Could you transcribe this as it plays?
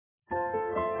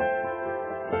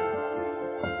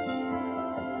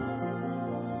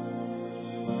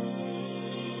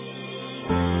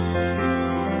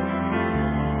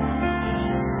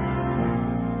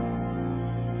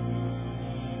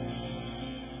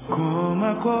Como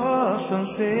a costa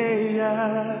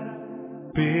anseia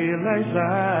pelas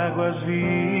águas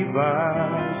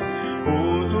vivas,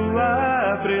 por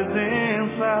tua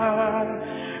presença,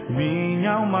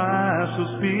 minha alma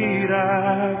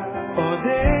suspira. Ó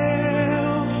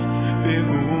Deus,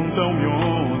 perguntam-me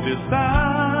onde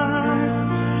estás,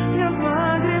 minhas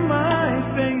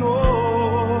lágrimas,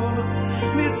 Senhor,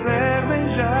 me servem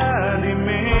de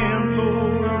alimento,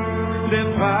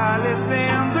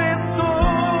 desfalecendo estou,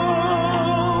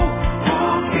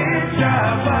 porque te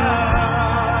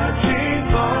abate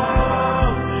dó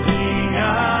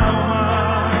minha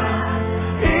alma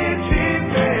e te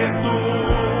perturba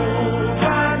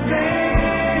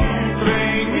dentro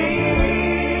em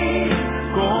mim.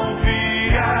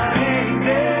 Confia em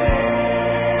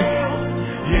Deus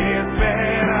e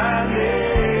espera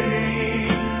nele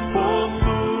por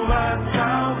sua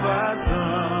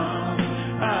salvação.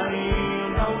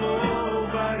 Ainda o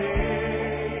louvarei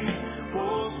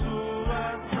por sua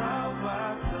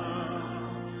salvação.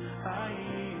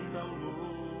 Ainda o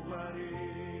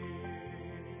louvarei.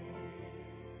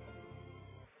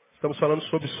 Estamos falando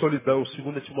sobre solidão,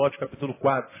 2 Timóteo capítulo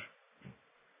 4.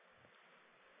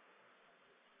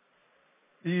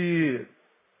 E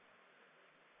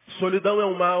solidão é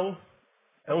um mal,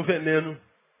 é um veneno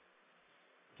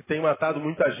que tem matado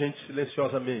muita gente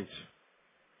silenciosamente.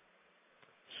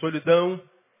 Solidão,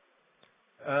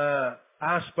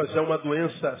 aspas, é uma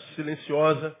doença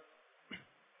silenciosa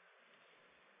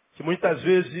que muitas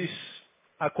vezes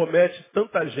acomete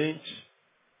tanta gente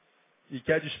e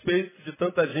que, a despeito de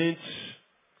tanta gente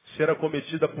ser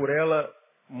acometida por ela,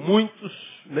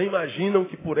 muitos nem imaginam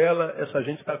que por ela essa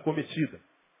gente está acometida.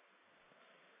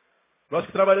 Nós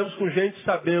que trabalhamos com gente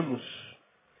sabemos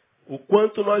o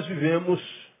quanto nós vivemos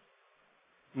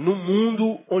num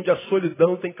mundo onde a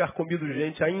solidão tem carcomido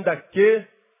gente, ainda que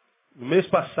no mês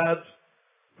passado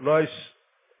nós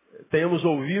tenhamos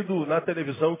ouvido na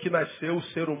televisão que nasceu o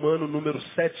ser humano número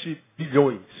 7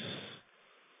 bilhões.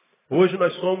 Hoje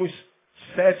nós somos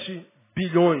 7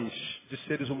 bilhões de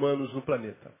seres humanos no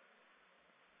planeta.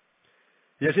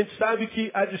 E a gente sabe que,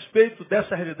 a despeito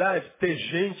dessa realidade, ter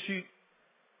gente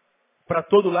para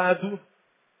todo lado,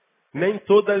 nem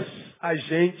todas as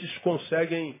gentes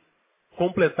conseguem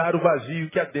completar o vazio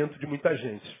que há dentro de muita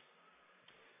gente.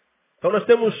 Então nós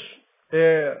temos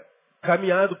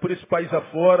caminhado por esse país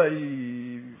afora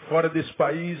e fora desse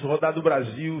país, rodado o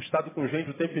Brasil, estado com gente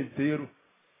o tempo inteiro.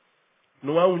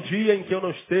 Não há um dia em que eu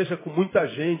não esteja com muita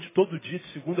gente, todo dia, de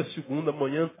segunda a segunda,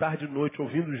 manhã, tarde e noite,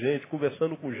 ouvindo gente,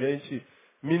 conversando com gente,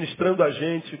 ministrando a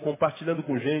gente, compartilhando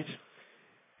com gente.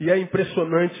 E é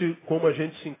impressionante como a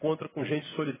gente se encontra com gente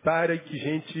solitária e que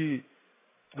gente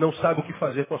não sabe o que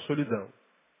fazer com a solidão.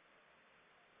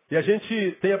 E a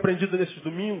gente tem aprendido nesses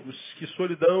domingos que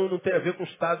solidão não tem a ver com o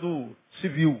estado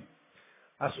civil.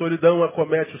 A solidão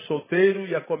acomete o solteiro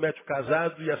e acomete o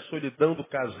casado, e a solidão do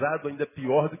casado ainda é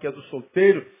pior do que a do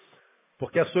solteiro,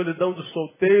 porque a solidão do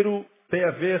solteiro tem a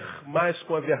ver mais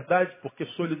com a verdade, porque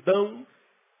solidão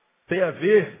tem a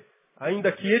ver,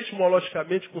 ainda que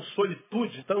etimologicamente, com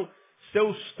solitude. Então, se eu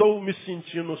estou me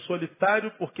sentindo solitário,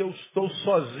 porque eu estou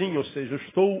sozinho, ou seja, eu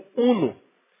estou uno.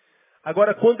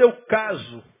 Agora, quando eu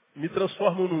caso, me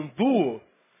transformo num duo,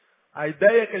 a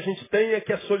ideia que a gente tem é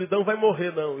que a solidão vai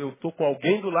morrer. Não, eu estou com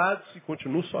alguém do lado e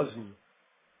continuo sozinho.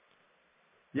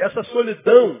 E essa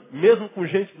solidão, mesmo com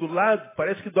gente do lado,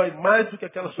 parece que dói mais do que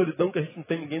aquela solidão que a gente não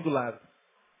tem ninguém do lado.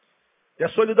 E a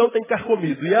solidão tem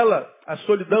carcomido. E a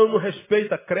solidão não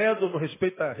respeita credo, não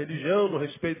respeita religião, não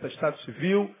respeita estado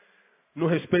civil, não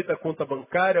respeita conta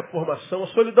bancária, formação. A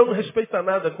solidão não respeita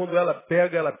nada. Quando ela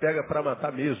pega para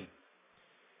matar mesmo.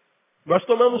 Nós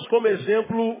tomamos como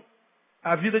exemplo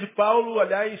a vida de Paulo,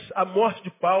 aliás, a morte de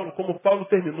Paulo, como Paulo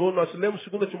terminou. Nós lemos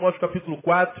 2 Timóteo capítulo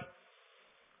 4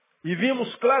 e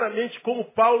vimos claramente como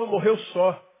Paulo morreu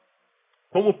só.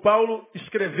 Como Paulo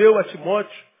escreveu a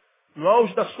Timóteo no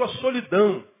auge da sua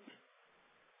solidão,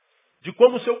 de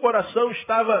como seu coração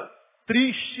estava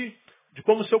triste, de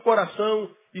como seu coração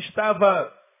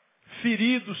estava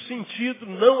ferido, sentido,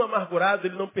 não amargurado.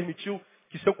 Ele não permitiu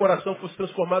que seu coração fosse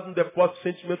transformado num depósito de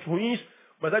sentimentos ruins,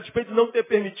 mas a despeito de não ter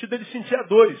permitido, ele sentia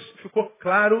dores. Ficou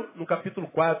claro no capítulo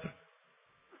 4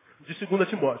 de 2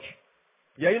 Timóteo.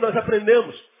 E aí nós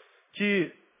aprendemos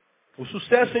que o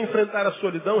sucesso em enfrentar a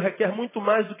solidão requer muito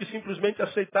mais do que simplesmente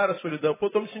aceitar a solidão. Pô,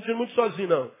 estou me sentindo muito sozinho,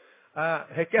 não.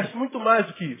 Requer-se muito mais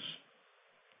do que isso.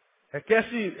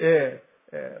 Requer-se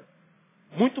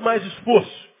muito mais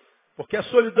esforço. Porque a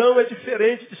solidão é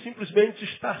diferente de simplesmente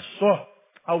estar só.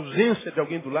 A ausência de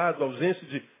alguém do lado, a ausência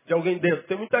de alguém dentro.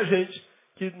 Tem muita gente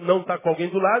que não está com alguém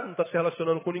do lado, não está se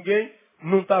relacionando com ninguém,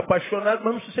 não está apaixonado,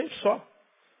 mas não se sente só.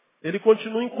 ele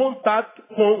continua em contato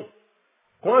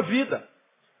com a vida.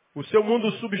 O seu mundo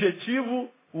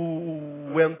subjetivo,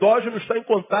 o endógeno, está em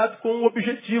contato com o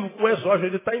objetivo, com o exógeno.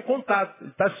 Ele está em contato,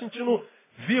 ele está se sentindo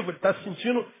vivo, ele está se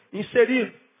sentindo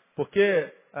inserido.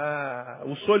 Porque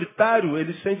o solitário,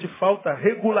 ele sente falta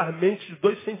regularmente de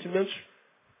dois sentimentos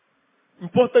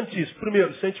importantíssimos.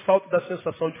 Primeiro, sente falta da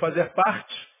sensação de fazer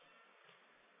parte.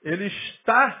 Ele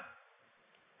está,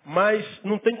 mas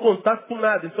não tem contato com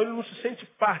nada. Então ele não se sente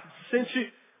parte, se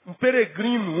sente um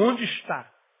peregrino. Onde está?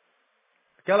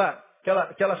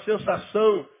 Aquela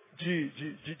sensação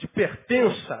de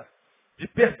pertença, de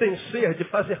pertencer, de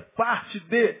fazer parte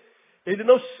de. Ele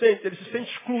não se sente, ele se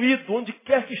sente excluído, onde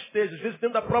quer que esteja. Às vezes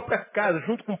dentro da própria casa,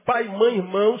 junto com pai, mãe,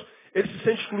 irmãos, ele se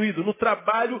sente excluído. No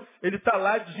trabalho, ele está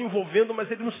lá desenvolvendo, mas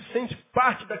ele não se sente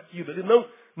parte daquilo. Ele não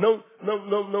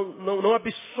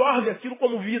absorve aquilo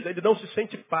como vida, ele não se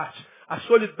sente parte. A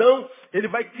solidão, ele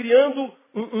vai criando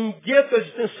um gueto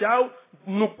existencial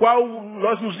no qual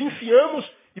nós nos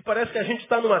enfiamos e parece que a gente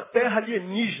está numa terra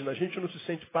alienígena, a gente não se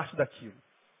sente parte daquilo.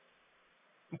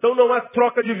 Então não há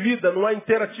troca de vida, não há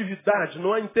interatividade,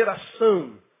 não há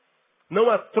interação, não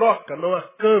há troca, não há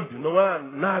câmbio, não há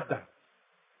nada.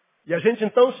 E a gente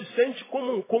então se sente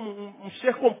como um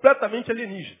ser completamente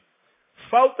alienígena.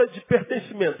 Falta de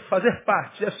pertencimento, fazer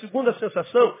parte. E a segunda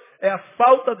sensação é a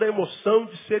falta da emoção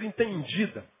de ser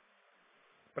entendida.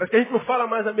 Parece que a gente não fala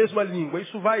mais a mesma língua.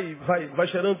 Isso vai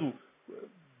gerando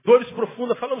dores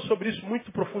profundas. Falamos sobre isso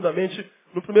muito profundamente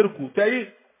no primeiro culto. E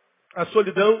aí a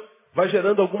solidão vai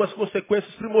gerando algumas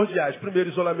consequências primordiais. Primeiro,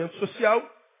 isolamento social,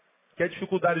 que é a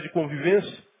dificuldade de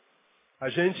convivência. A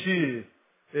gente,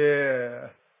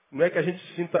 não é que a gente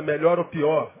se sinta melhor ou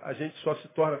pior, a gente só se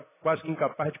torna quase que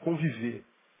incapaz de conviver.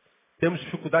 Temos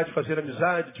dificuldade de fazer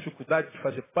amizade, dificuldade de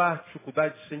fazer parte,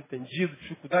 dificuldade de ser entendido,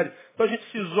 dificuldade. Então a gente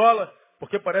se isola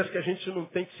porque parece que a gente não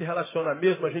tem que se relacionar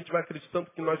mesmo, a gente vai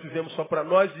acreditando que nós vivemos só para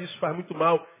nós e isso faz muito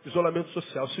mal, isolamento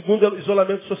social. Segundo é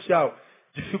isolamento social,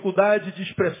 dificuldade de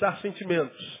expressar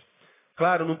sentimentos.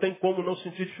 Claro, não tem como não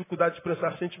sentir dificuldade de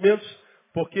expressar sentimentos,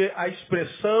 porque a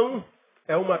expressão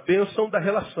é uma bênção da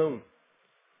relação.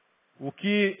 O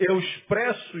que eu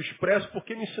expresso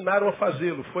porque me ensinaram a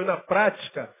fazê-lo. Foi na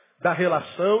prática da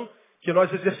relação que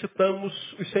nós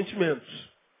exercitamos os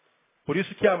sentimentos. Por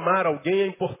isso que amar alguém é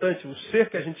importante. O ser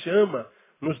que a gente ama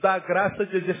nos dá a graça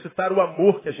de exercitar o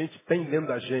amor que a gente tem dentro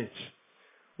da gente.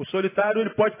 O solitário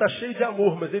ele pode estar cheio de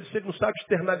amor, mas se ele não sabe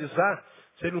externalizar,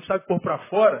 se ele não sabe pôr para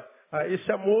fora,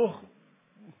 esse amor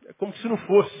é como se não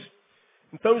fosse.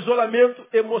 Então, isolamento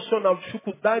emocional,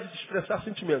 dificuldade de expressar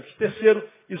sentimentos. Terceiro,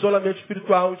 isolamento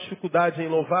espiritual, dificuldade em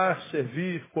louvar,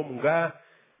 servir, comungar.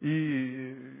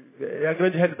 E é a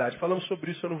grande realidade. Falamos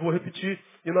sobre isso, eu não vou repetir.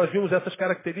 E nós vimos essas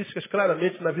características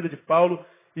claramente na vida de Paulo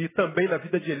e também na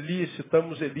vida de Elias.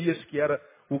 Citamos Elias, que era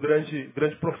o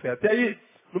grande profeta. E aí,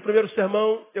 no primeiro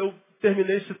sermão, eu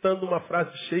terminei citando uma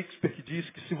frase de Shakespeare que diz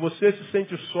que se você se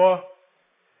sente só,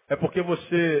 é porque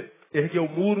você ergueu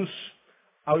muros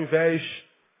ao invés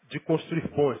de construir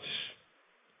pontes.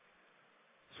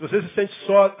 Se você se sente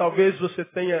só, talvez você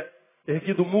tenha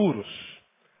erguido muros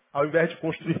ao invés de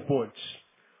construir pontes.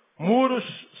 Muros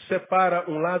separa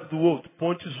um lado do outro,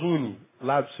 pontes unem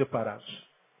lados separados.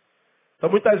 Então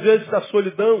muitas vezes a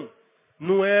solidão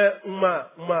não é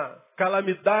uma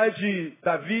calamidade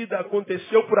da vida,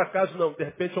 aconteceu por acaso não. De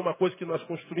repente é uma coisa que nós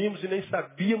construímos e nem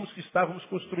sabíamos que estávamos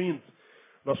construindo.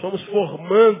 Nós fomos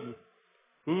formando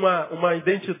uma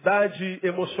identidade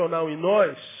emocional em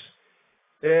nós,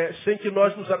 sem que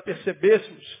nós nos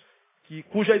apercebêssemos,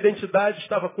 cuja identidade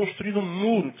estava construindo um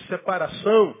muro de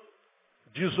separação,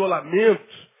 de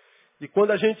isolamento. E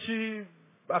quando a gente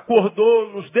acordou,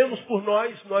 nos demos por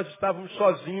nós estávamos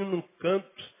sozinhos num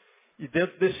canto. E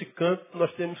dentro desse canto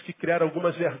nós temos que criar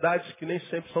algumas verdades que nem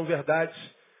sempre são verdades,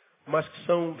 mas que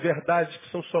são verdades que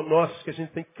são só nossas, que a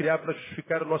gente tem que criar para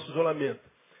justificar o nosso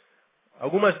isolamento.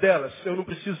 Algumas delas, eu não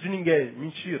preciso de ninguém.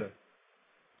 Mentira.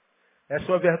 Essa é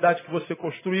uma verdade que você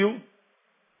construiu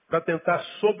para tentar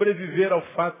sobreviver ao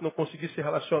fato de não conseguir se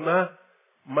relacionar,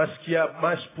 mas que é a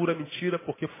mais pura mentira,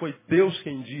 porque foi Deus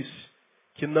quem disse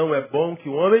que não é bom que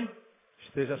o homem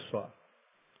esteja só.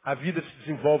 A vida se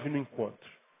desenvolve no encontro.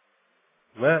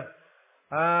 Não é?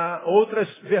 Há outras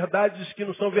verdades que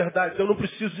não são verdades. Eu não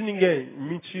preciso de ninguém.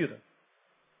 Mentira.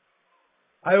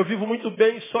 Eu vivo muito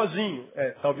bem sozinho.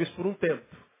 Talvez por um tempo.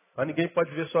 Mas ninguém pode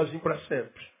viver sozinho para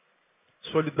sempre.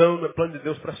 Solidão não é plano de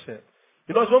Deus para sempre.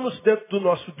 E nós vamos, dentro do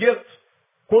nosso gueto,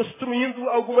 construindo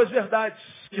algumas verdades,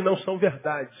 que não são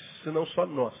verdades, senão só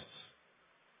nossas.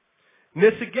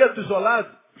 Nesse gueto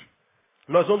isolado,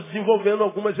 nós vamos desenvolvendo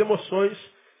algumas emoções,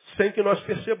 sem que nós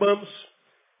percebamos,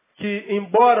 que,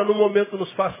 embora no momento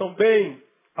nos façam bem,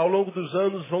 ao longo dos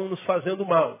anos vão nos fazendo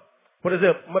mal. Por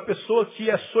exemplo, uma pessoa que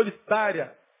é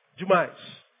solitária demais,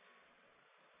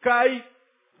 cai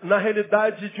na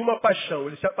realidade de uma paixão,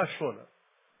 ele se apaixona.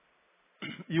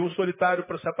 E um solitário,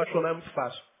 para se apaixonar, é muito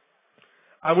fácil.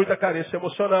 Há muita carência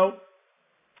emocional,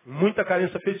 muita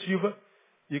carência afetiva,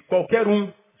 e qualquer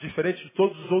um, diferente de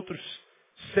todos os outros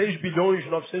 6 bilhões,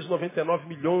 999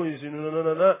 milhões, e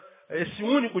nananana, esse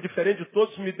único diferente de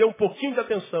todos me deu um pouquinho de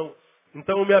atenção.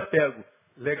 Então eu me apego.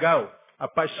 Legal. A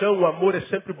paixão, o amor é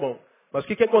sempre bom. Mas o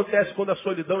que acontece quando a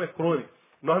solidão é crônica?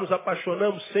 Nós nos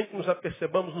apaixonamos sem que nos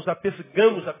apercebamos, nos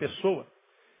apegamos à pessoa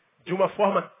de uma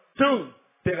forma tão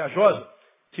pegajosa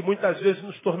que muitas vezes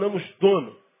nos tornamos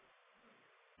dono.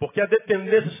 Porque a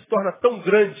dependência se torna tão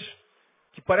grande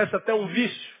que parece até um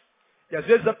vício. E às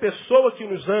vezes a pessoa que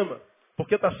nos ama,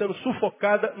 porque está sendo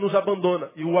sufocada, nos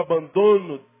abandona. E o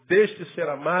abandono deste ser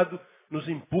amado nos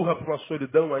empurra para uma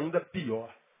solidão ainda pior.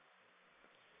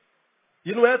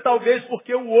 E não é talvez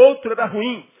porque o outro era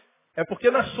ruim, é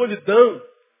porque na solidão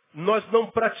nós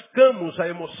não praticamos a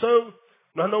emoção,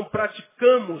 nós não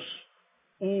praticamos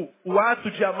o ato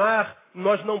de amar,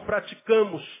 nós não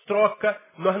praticamos troca,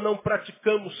 nós não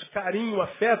praticamos carinho,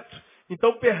 afeto,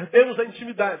 então perdemos a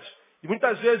intimidade. E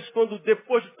muitas vezes, quando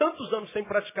depois de tantos anos sem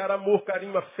praticar amor,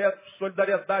 carinho, afeto,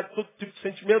 solidariedade, todo tipo de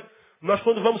sentimento, nós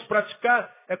quando vamos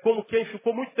praticar, é como quem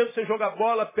ficou muito tempo sem jogar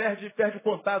bola, perde o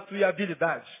contato e a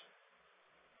habilidade.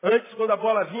 Antes, quando a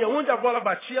bola vinha, onde a bola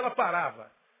batia, ela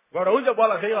parava. Agora, onde a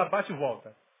bola vem, ela bate e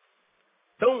volta.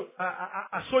 Então,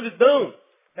 a solidão,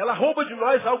 ela rouba de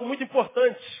nós algo muito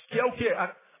importante, que é o quê?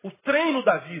 O treino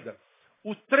da vida,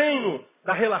 o treino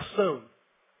da relação,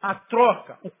 a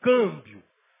troca, o câmbio.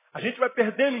 A gente vai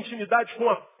perdendo intimidade com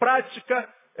a prática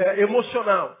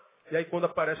emocional. E aí, quando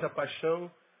aparece a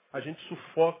paixão, a gente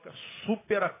sufoca,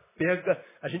 superapega,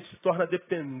 a gente se torna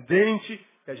dependente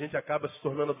e a gente acaba se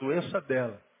tornando a doença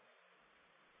dela.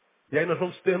 E aí nós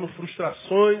vamos tendo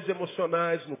frustrações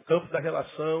emocionais no campo da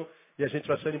relação e a gente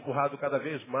vai sendo empurrado cada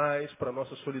vez mais para a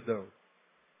nossa solidão.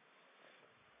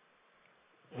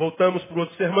 Voltamos para o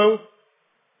outro sermão.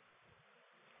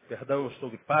 Perdão, eu estou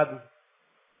gripado.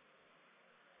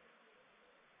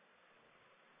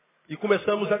 E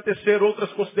começamos a tecer outras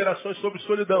considerações sobre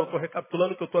solidão. Estou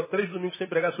recapitulando que eu estou há 3 domingos sem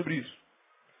pregar sobre isso.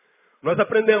 Nós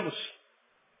aprendemos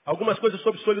algumas coisas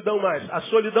sobre solidão mais. A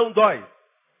solidão dói,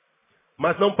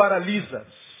 mas não paralisa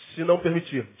se não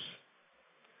permitirmos.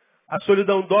 A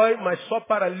solidão dói, mas só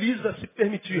paralisa se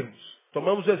permitirmos.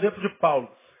 Tomamos o exemplo de Paulo.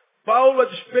 Paulo, a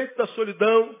despeito da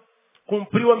solidão,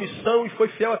 cumpriu a missão e foi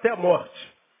fiel até a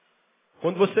morte.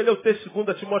 Quando você lê o texto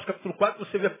 2 Timóteo capítulo 4,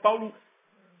 você vê Paulo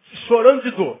chorando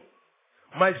de dor.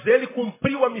 Mas ele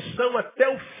cumpriu a missão até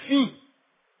o fim.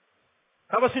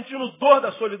 Estava sentindo dor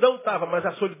da solidão? Estava, mas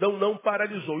a solidão não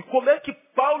paralisou. E como é que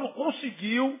Paulo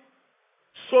conseguiu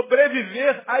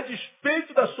sobreviver a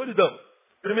despeito da solidão?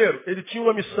 Primeiro, ele tinha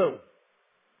uma missão.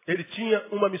 Ele tinha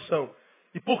uma missão.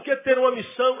 E por que ter uma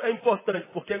missão é importante?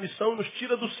 Porque a missão nos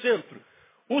tira do centro.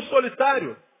 O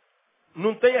solitário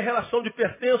não tem a relação de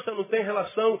pertença, não tem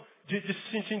relação de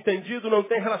se sentir entendido, não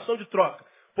tem relação de troca.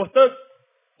 Portanto,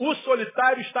 o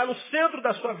solitário está no centro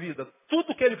da sua vida.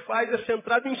 Tudo que ele faz é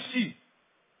centrado em si.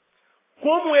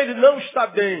 Como ele não está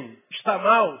bem, está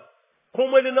mal,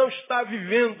 como ele não está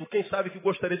vivendo, quem sabe que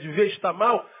gostaria de ver, está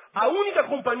mal, a única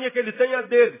companhia que ele tem é a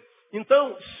dele.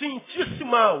 Então, sentir-se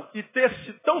mal e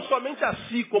ter-se tão somente a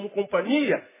si como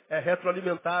companhia é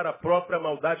retroalimentar a própria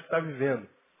maldade que está vivendo.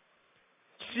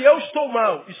 Se eu estou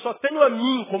mal e só tenho a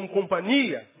mim como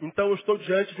companhia, então eu estou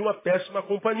diante de uma péssima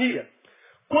companhia.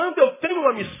 Quando eu tenho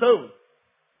uma missão,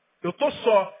 eu estou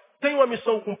só, tenho uma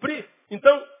missão a cumprir,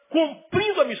 então,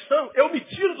 cumprindo a missão, eu me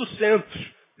tiro do centro.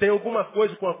 Tem alguma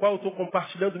coisa com a qual eu estou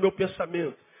compartilhando o meu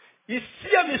pensamento. E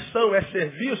se a missão é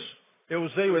serviço, eu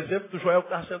usei o exemplo do Joel que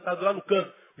estava sentado lá no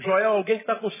canto. Joel é alguém que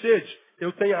está com sede,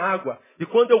 eu tenho água. E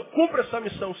quando eu cumpro essa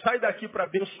missão, saio daqui para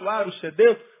abençoar o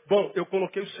sedento, bom, eu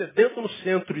coloquei o sedento no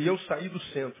centro e eu saí do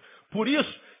centro. Por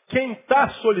isso, quem está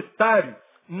solitário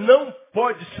não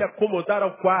pode se acomodar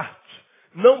ao quarto,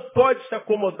 não pode se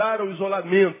acomodar ao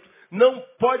isolamento, não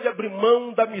pode abrir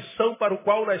mão da missão para a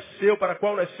qual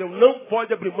nasceu, não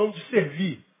pode abrir mão de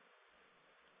servir.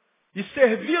 E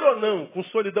servir ou não, com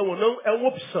solidão ou não, é uma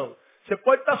opção. Você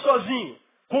pode estar sozinho,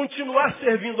 continuar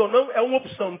servindo ou não, é uma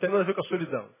opção, não tem nada a ver com a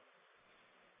solidão.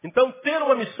 Então, ter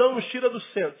uma missão nos tira do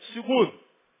centro. Segundo,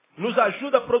 nos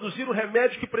ajuda a produzir o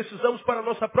remédio que precisamos para a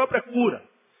nossa própria cura.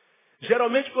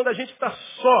 Geralmente, quando a gente está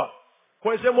só,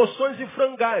 com as emoções em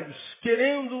frangalhos,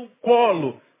 querendo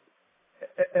colo,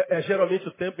 é geralmente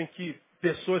o tempo em que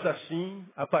pessoas assim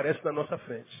aparecem na nossa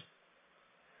frente.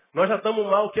 Nós já estamos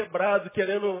mal, quebrado,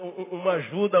 querendo uma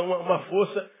ajuda, uma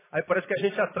força. Aí parece que a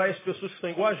gente atrai as pessoas que são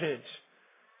igual a gente.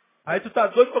 Aí tu tá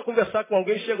doido para conversar com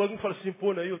alguém, chega alguém e fala assim,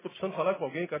 pô, eu tô precisando falar com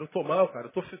alguém, cara, eu tô mal, cara,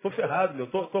 eu tô ferrado,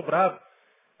 tô bravo.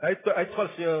 Aí tu fala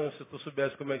assim, se tu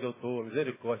soubesse como é que eu tô,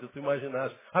 misericórdia, se tu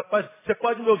imaginasse. Rapaz, você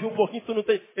pode me ouvir um pouquinho, tu não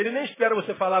tem... Ele nem espera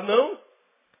você falar, não.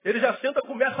 Ele já senta e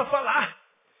começa a falar.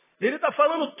 Ele está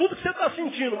falando tudo que você está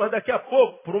sentindo, mas daqui a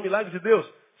pouco, por um milagre de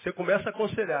Deus, você começa a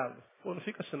aconselhá-lo. Pô, não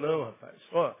fica assim não, rapaz.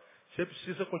 Ó, você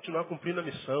precisa continuar cumprindo a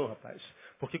missão, rapaz.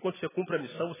 Porque quando você cumpre a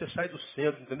missão, você sai do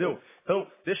centro, entendeu? Então,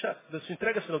 se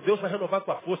entrega assim, não. Deus vai renovar a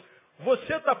tua força.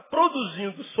 Você está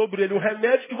produzindo sobre ele um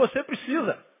remédio que você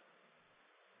precisa.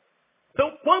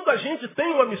 Então, quando a gente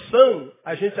tem uma missão,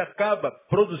 a gente acaba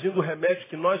produzindo o remédio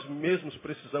que nós mesmos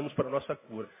precisamos para a nossa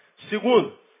cura.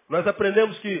 Segundo, nós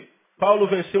aprendemos que Paulo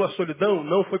venceu a solidão,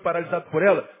 não foi paralisado por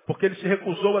ela, porque ele se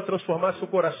recusou a transformar seu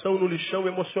coração no lixão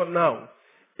emocional.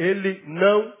 Ele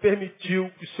não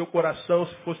permitiu que seu coração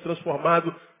fosse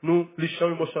transformado num lixão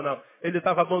emocional. Ele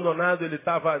estava abandonado, ele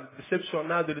estava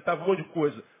decepcionado, ele estava um monte de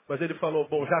coisa. Mas ele falou,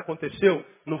 bom, já aconteceu,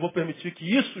 não vou permitir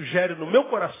que isso gere no meu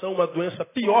coração uma doença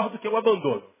pior do que o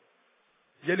abandono.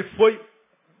 E ele foi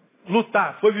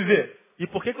lutar, foi viver. E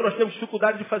por que nós temos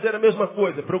dificuldade de fazer a mesma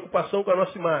coisa? Preocupação com a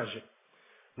nossa imagem.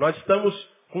 Nós estamos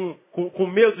com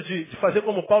medo de fazer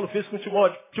como Paulo fez com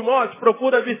Timóteo. Timóteo,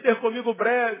 procura vir ter comigo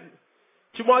breve.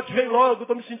 Timóteo, vem logo,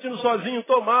 estou me sentindo sozinho,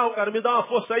 estou mal, cara, me dá uma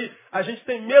força aí. A gente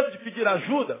tem medo de pedir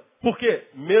ajuda. Por quê?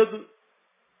 Medo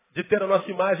de ter a nossa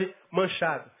imagem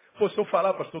manchada. Pô, se eu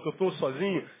falar, pastor, que eu estou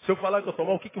sozinho, se eu falar que eu estou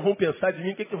mal, o que vão pensar de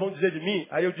mim, o que vão dizer de mim?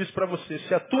 Aí eu disse para você,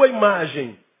 se a tua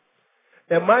imagem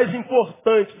é mais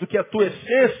importante do que a tua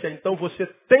essência, então você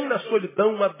tem na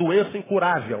solidão uma doença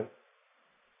incurável.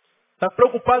 Está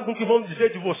preocupado com o que vão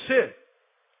dizer de você?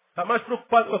 Está mais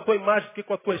preocupado com a tua imagem do que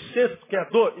com a tua essência, do que a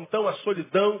dor? Então a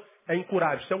solidão é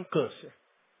incurável, isso é um câncer.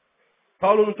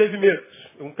 Paulo não teve medo.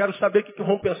 Eu não quero saber o que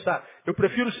vão pensar. Eu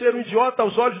prefiro ser um idiota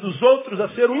aos olhos dos outros a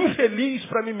ser um infeliz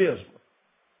para mim mesmo.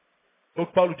 Foi o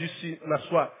que Paulo disse na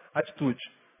sua atitude.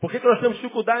 Por que nós temos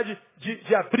dificuldade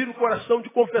de abrir o coração,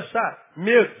 de confessar?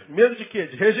 Medo. Medo de quê?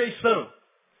 De rejeição.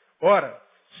 Ora,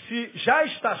 se já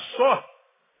está só,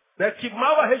 né, que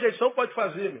mal a rejeição pode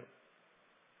fazer, meu.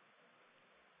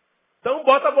 Então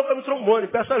bota a boca no trombone,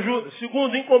 peça ajuda.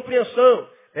 Segundo, incompreensão.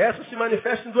 Essa se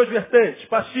manifesta em duas vertentes.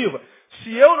 Passiva.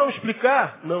 Se eu não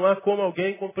explicar, não há como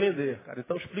alguém compreender. Cara,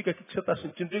 então explica aqui o que você está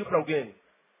sentindo, diga para alguém.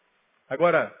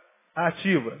 Agora, a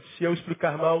ativa. Se eu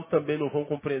explicar mal, também não vão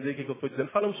compreender o que eu estou dizendo.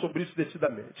 Falamos sobre isso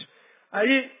decididamente.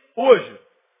 Aí, hoje,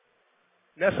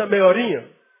 nessa meia horinha,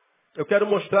 eu quero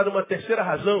mostrar uma terceira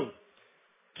razão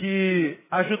que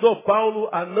ajudou Paulo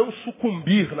a não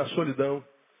sucumbir na solidão.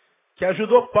 Que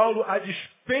ajudou Paulo, a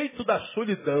despeito da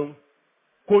solidão,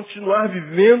 continuar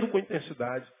vivendo com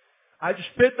intensidade. A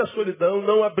despeito da solidão,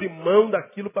 não abrir mão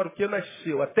daquilo para o que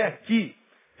nasceu. Até aqui,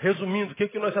 resumindo, o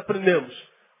que nós aprendemos?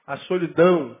 A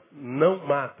solidão não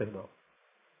mata, irmão.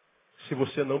 Se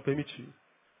você não permitir.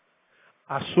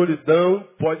 A solidão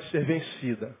pode ser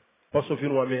vencida. Posso ouvir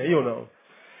um amém aí ou não?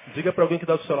 Diga para alguém que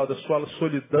está do seu lado, a sua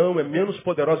solidão é menos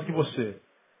poderosa que você.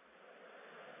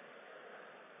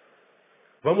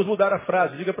 Vamos mudar a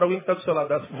frase. Diga para alguém que está do seu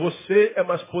lado, você é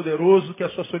mais poderoso que a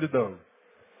sua solidão.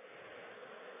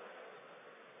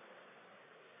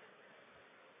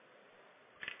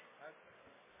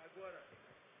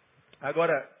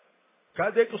 Agora,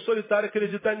 cadê que o solitário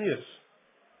acredita nisso?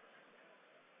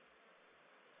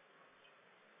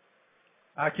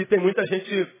 Aqui tem muita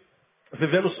gente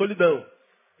vivendo solidão.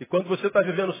 E quando você está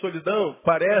vivendo solidão,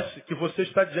 parece que você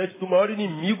está diante do maior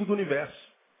inimigo do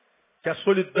universo. Que a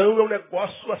solidão é um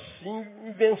negócio assim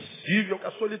invencível, que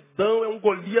a solidão é um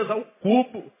Golias ao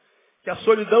cubo. Que a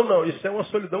solidão não, isso é uma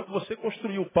solidão que você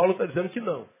construiu. Paulo está dizendo que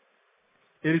não.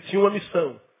 Ele tinha uma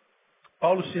missão.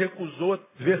 Paulo se recusou a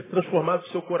ver transformado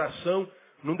seu coração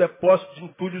num depósito de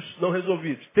entulhos não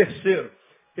resolvidos. Terceiro,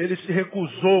 ele se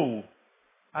recusou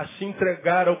a se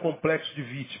entregar ao complexo de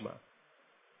vítima.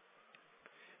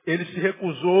 Ele se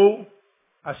recusou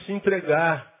a se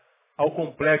entregar ao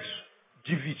complexo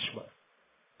de vítima.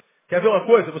 Quer ver uma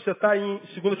coisa? Você está em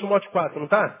 2 Timóteo 4, não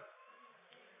está?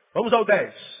 Vamos ao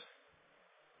 10.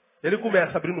 Ele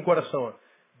começa abrindo o coração. Ó.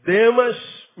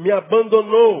 Demas me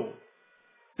abandonou,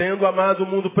 tendo amado o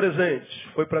mundo presente.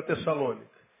 Foi para Tessalônica.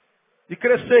 E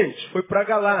Crescente foi para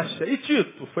Galácia. E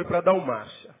Tito foi para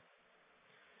Dalmácia.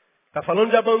 Está falando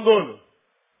de abandono.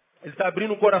 Ele está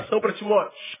abrindo o coração para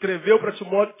Timóteo. Escreveu para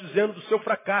Timóteo dizendo do seu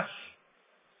fracasso.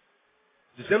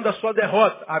 Dizendo da sua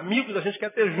derrota. Amigos a gente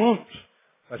quer ter juntos.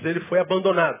 Mas ele foi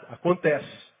abandonado.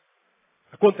 Acontece.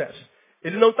 Acontece.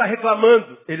 Ele não está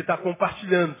reclamando, ele está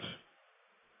compartilhando.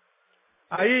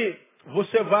 Aí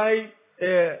você vai,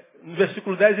 no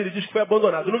versículo 10 ele diz que foi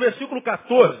abandonado. No versículo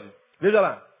 14, veja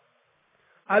lá.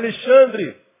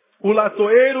 Alexandre, o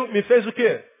latoeiro, me fez o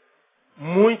quê?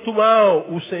 Muito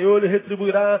mal. O Senhor lhe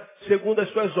retribuirá segundo as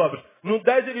suas obras. No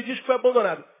 10 ele diz que foi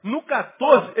abandonado. No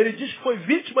 14 ele diz que foi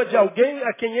vítima de alguém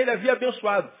a quem ele havia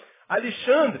abençoado.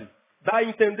 Alexandre dá a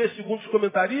entender, segundo os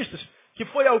comentaristas, que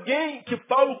foi alguém que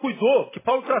Paulo cuidou, que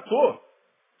Paulo tratou.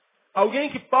 Alguém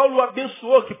que Paulo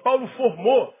abençoou, que Paulo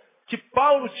formou, que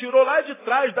Paulo tirou lá de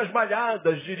trás das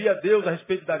malhadas, diria Deus a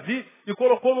respeito de Davi, e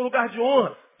colocou no lugar de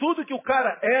honra. Tudo que o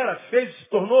cara era, fez e se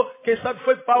tornou, quem sabe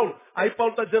foi Paulo. Aí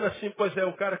Paulo está dizendo assim, pois é,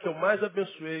 o cara que eu mais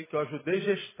abençoei, que eu ajudei a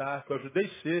gestar, que eu ajudei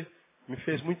a ser, me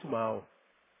fez muito mal.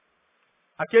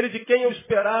 Aquele de quem eu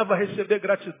esperava receber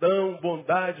gratidão,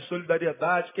 bondade,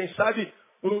 solidariedade, quem sabe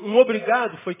um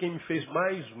obrigado foi quem me fez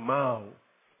mais mal.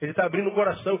 Ele está abrindo o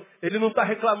coração, ele não está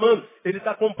reclamando, ele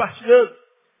está compartilhando.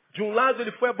 De um lado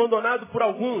ele foi abandonado por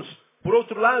alguns, por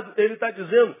outro lado ele está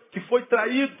dizendo que foi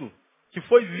traído, que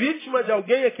foi vítima de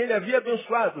alguém a quem ele havia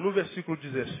abençoado. No versículo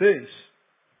 16,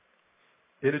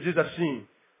 ele diz assim,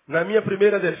 na minha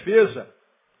primeira defesa,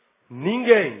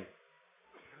 ninguém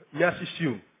me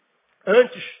assistiu.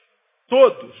 Antes,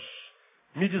 todos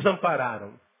me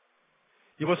desampararam.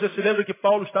 E você se lembra que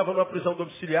Paulo estava numa prisão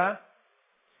domiciliar,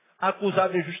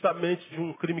 acusado injustamente de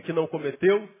um crime que não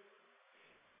cometeu.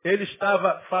 Ele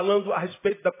estava falando a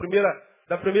respeito da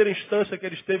primeira instância que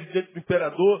ele esteve diante do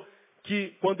imperador,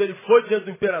 que quando ele foi diante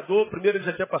do imperador, primeiro ele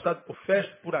já tinha passado por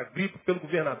Festo, por Agripa, pelo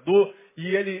governador,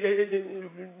 e ele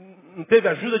não teve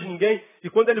ajuda de ninguém. E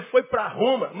quando ele foi para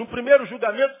Roma, no primeiro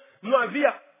julgamento, não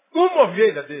havia uma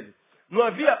ovelha dele. Não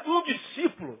havia um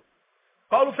discípulo.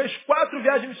 Paulo fez 4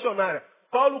 viagens missionárias.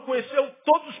 Paulo conheceu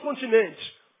todos os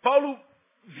continentes. Paulo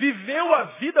viveu a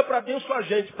vida para abençoar a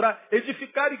gente, para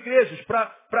edificar igrejas,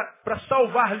 para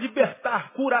salvar,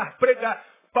 libertar, curar, pregar.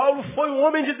 Paulo foi um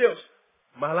homem de Deus.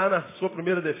 Mas lá na sua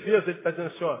primeira defesa, ele está dizendo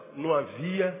assim, ó, não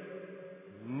havia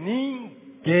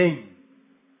ninguém.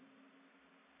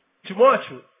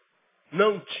 Timóteo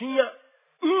não tinha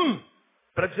um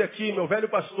para dizer aqui, meu velho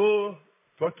pastor,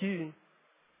 estou aqui,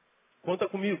 conta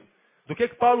comigo. Do que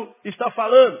Paulo está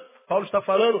falando? Paulo está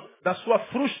falando da sua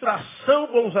frustração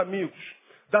com os amigos,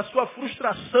 da sua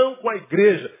frustração com a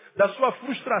igreja, da sua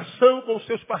frustração com os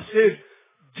seus parceiros,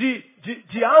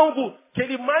 de algo que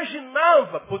ele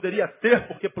imaginava poderia ter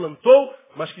porque plantou,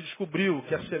 mas que descobriu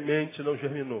que a semente não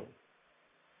germinou.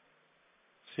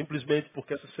 Simplesmente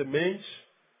porque essa semente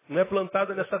não é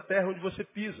plantada nessa terra onde você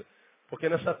pisa. Porque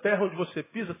nessa terra onde você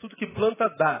pisa, tudo que planta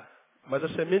dá. Mas a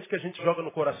semente que a gente joga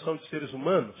no coração de seres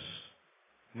humanos,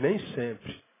 nem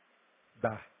sempre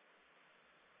dá.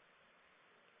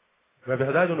 Não é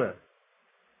verdade ou não é?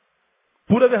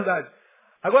 Pura verdade.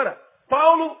 Agora,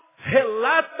 Paulo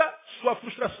relata sua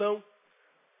frustração.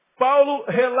 Paulo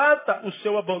relata o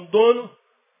seu abandono.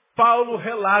 Paulo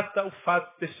relata o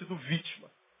fato de ter sido vítima.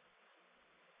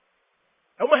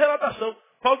 É uma relatação.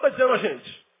 Paulo está dizendo a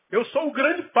gente, eu sou o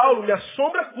grande Paulo, minha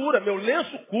sombra cura, meu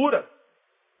lenço cura.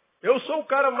 Eu sou o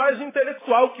cara mais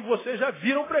intelectual que vocês já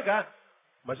viram pregar.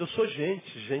 Mas eu sou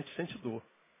gente sente dor.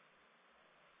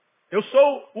 Eu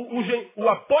sou o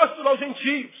apóstolo aos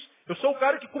gentios. Eu sou o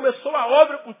cara que começou a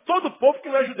obra com todo o povo que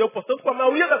não é judeu, portanto com a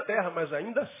maioria da terra, mas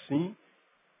ainda assim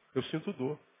eu sinto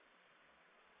dor.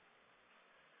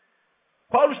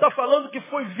 Paulo está falando que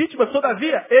foi vítima,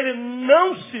 todavia, ele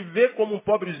não se vê como um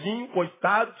pobrezinho,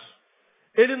 coitado.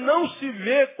 Ele não se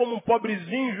vê como um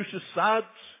pobrezinho injustiçado.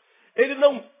 Ele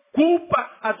não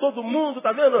culpa a todo mundo,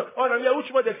 tá vendo? Olha, na minha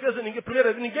última defesa,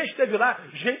 ninguém esteve lá.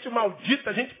 Gente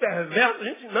maldita, gente perversa,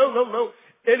 gente... Não.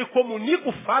 Ele comunica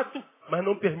o fato, mas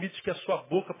não permite que a sua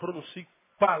boca pronuncie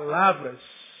palavras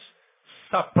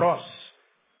saprós.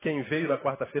 Quem veio na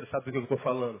quarta-feira sabe do que eu estou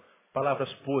falando.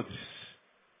 Palavras podres.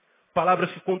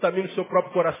 Palavras que contaminam o seu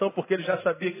próprio coração, porque ele já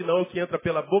sabia que não é o que entra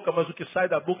pela boca, mas o que sai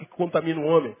da boca que contamina o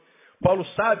homem. Paulo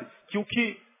sabe que o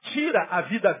que tira a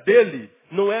vida dele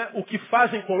não é o que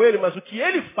fazem com ele, mas o que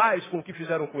ele faz com o que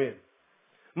fizeram com ele.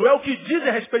 Não é o que dizem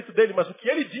a respeito dele, mas o que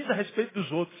ele diz a respeito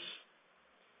dos outros.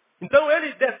 Então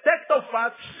ele detecta o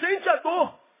fato, sente a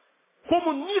dor,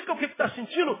 comunica o que está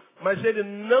sentindo, mas ele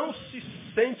não se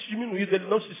sente diminuído, ele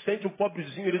não se sente um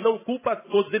pobrezinho, ele não culpa a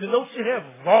todos, ele não se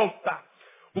revolta.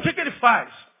 O que ele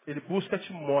faz? Ele busca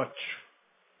Timóteo.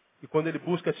 E quando ele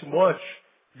busca Timóteo,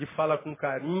 ele fala com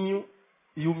carinho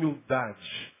e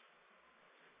humildade.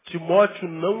 Timóteo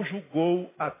não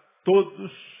julgou a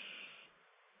todos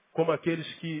como aqueles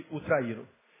que o traíram.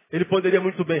 Ele poderia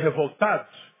muito bem revoltado,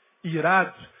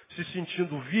 irado, se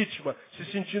sentindo vítima, se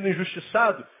sentindo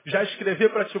injustiçado, já escrever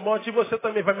para Timóteo, e você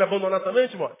também vai me abandonar também,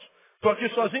 Timóteo? Estou aqui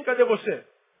sozinho, cadê você?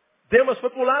 Demas foi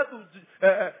para um lado,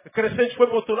 Crescente foi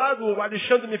para o outro lado, o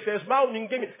Alexandre me fez mal,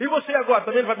 ninguém me... E você agora,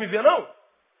 também não vai me ver, não?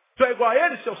 Tu é igual a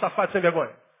ele, seu safado sem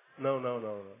vergonha? Não.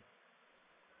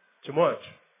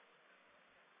 Timóteo,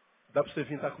 dá para você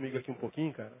vir estar comigo aqui um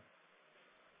pouquinho, cara?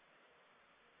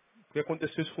 Porque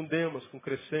aconteceu isso com Demas, com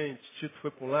Crescente, Tito foi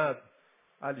para um lado,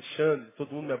 Alexandre,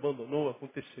 todo mundo me abandonou,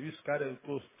 aconteceu isso, cara,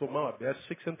 eu estou mal aberto,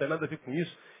 sei que você não tem nada a ver com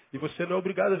isso, e você não é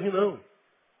obrigado a vir, não.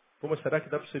 Como será que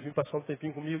dá para você vir passar um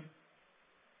tempinho comigo?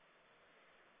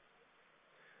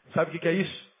 Sabe o que é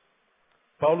isso?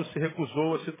 Paulo se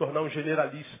recusou a se tornar um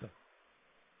generalista.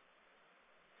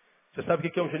 Você sabe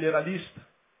o que é um generalista?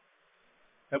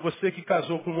 É você que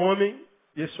casou com um homem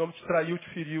e esse homem te traiu, te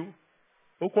feriu.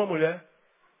 Ou com uma mulher.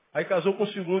 Aí casou com o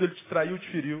segundo, ele te traiu, te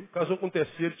feriu. Casou com o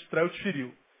terceiro, te traiu, te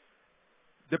feriu.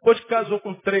 Depois que casou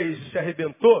com três e se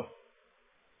arrebentou,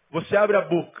 você abre a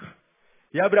boca.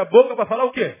 E abre a boca para falar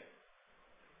o quê?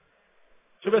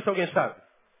 Deixa eu ver se alguém sabe.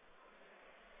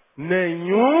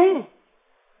 Nenhum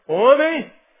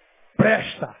homem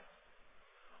presta.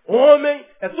 Homem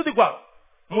é tudo igual.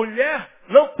 Mulher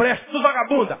não presta, tudo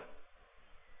vagabunda.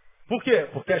 Por quê?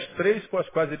 Porque as três com as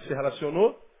quais ele se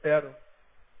relacionou eram.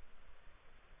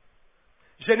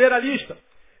 Generalista.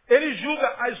 Ele julga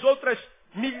as outras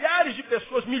milhares de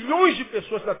pessoas, milhões de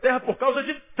pessoas na Terra por causa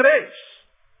de três.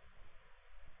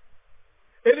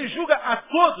 Ele julga a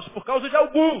todos por causa de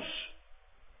alguns.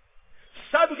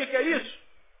 Sabe o que é isso?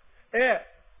 É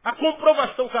a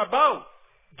comprovação cabal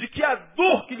de que a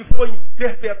dor que lhe foi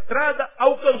perpetrada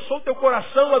alcançou teu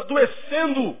coração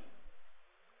adoecendo.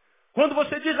 Quando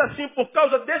você diz assim, por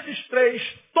causa desses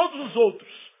três, todos os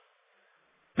outros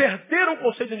perderam o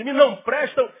conceito de mim, não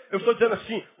prestam, eu estou dizendo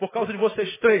assim, por causa de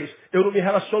vocês três, eu não me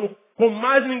relaciono com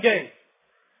mais ninguém.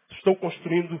 Estou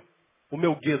construindo o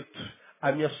meu gueto,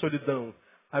 a minha solidão,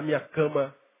 a minha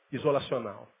cama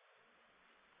isolacional.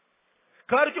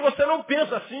 Claro que você não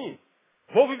pensa assim.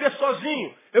 Vou viver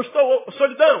sozinho. Eu estou,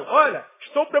 Solidão, olha,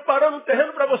 estou preparando um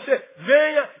terreno para você.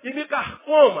 Venha e me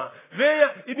carcoma.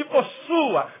 Venha e me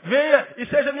possua. Venha e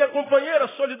seja minha companheira,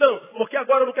 Solidão. Porque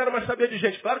agora eu não quero mais saber de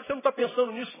gente. Claro que você não está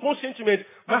pensando nisso conscientemente.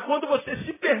 Mas quando você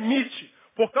se permite,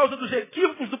 por causa dos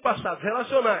equívocos do passado,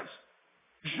 relacionais,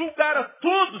 julgar a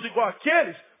todos igual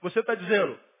àqueles, você está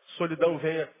dizendo, Solidão,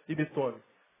 venha e me tome.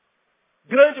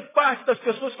 Grande parte das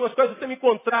pessoas com as quais eu tenho me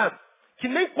encontrado, que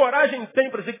nem coragem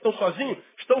tem para dizer que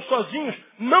estão sozinhos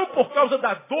não por causa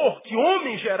da dor que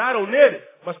homens geraram nele,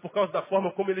 mas por causa da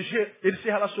forma como ele se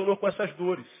relacionou com essas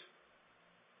dores.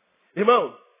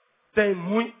 Irmão, tem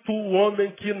muito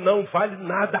homem que não vale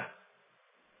nada.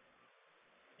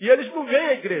 E eles não vêm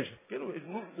à igreja.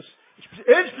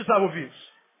 Eles precisavam ouvir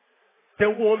isso. Tem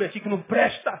algum homem aqui que não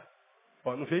presta?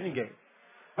 Ó, não veio ninguém.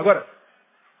 Agora,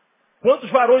 quantos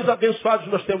varões abençoados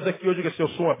nós temos aqui hoje? Diga assim, eu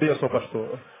sou uma bênção,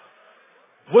 pastor.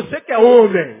 Você que é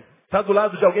homem, está do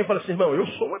lado de alguém e fala assim, irmão, eu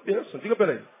sou uma bênção. Diga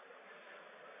para ele.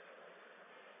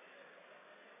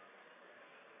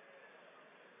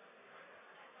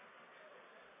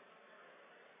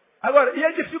 Agora, e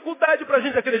a dificuldade para a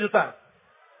gente acreditar?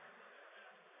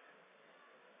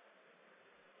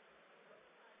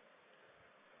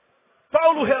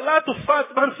 Paulo relata o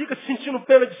fato, mas não fica se sentindo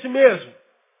pena de si mesmo.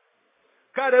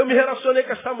 Cara, eu me relacionei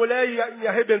com essa mulher e me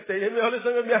arrebentei. Eu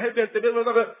me arrebentei.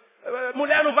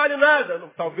 Mulher não vale nada. Não,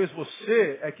 talvez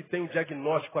você é que tem um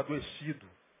diagnóstico adoecido.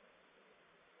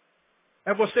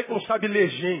 É você que não sabe ler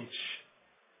gente.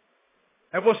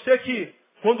 É você que,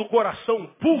 quando o coração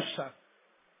pulsa,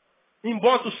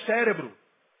 embota o cérebro.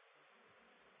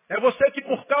 É você que,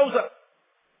 por causa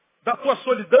da tua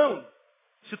solidão,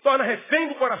 se torna refém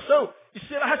do coração e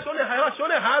se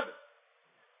relaciona errado.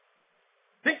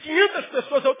 Tem 500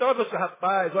 pessoas ao teu lado e você,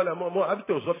 rapaz, olha, amor, abre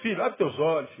teus olhos, filho, abre teus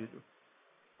olhos, filho.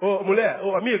 Ô, mulher,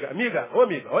 ô, amiga,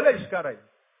 olha esse cara aí.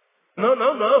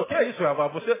 Não, que é isso,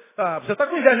 você está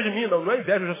com inveja de mim, não é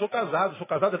inveja, eu já sou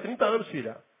casado há 30 anos,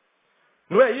 filha.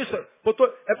 Não é isso,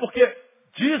 é porque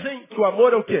dizem que o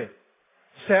amor é o quê?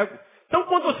 Cego. Então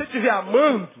quando você estiver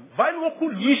amando, vai no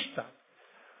oculista,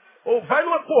 ou vai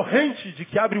numa corrente de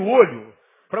que abre o olho,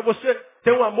 para você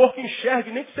ter um amor que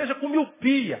enxergue, nem que seja com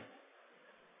miopia.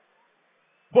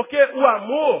 Porque o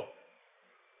amor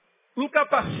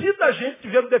incapacita a gente de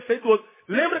ver o defeito do outro.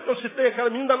 Lembra que eu citei aquela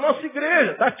menina da nossa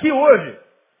igreja, está aqui hoje,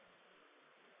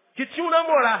 que tinha um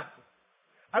namorado.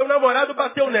 Aí o namorado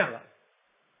bateu nela.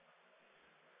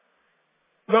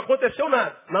 Não aconteceu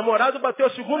nada. O namorado bateu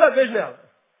a segunda vez nela.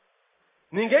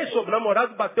 Ninguém soube. O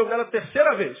namorado bateu nela a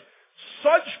terceira vez.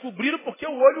 Só descobriram porque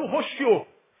o olho roxeou.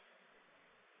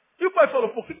 E o pai falou,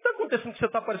 pô, o que está acontecendo que você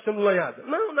está parecendo lanhada?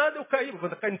 Não, nada, eu caí. Você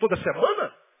está caindo toda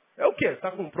semana? É o quê?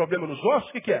 Está com um problema nos ossos?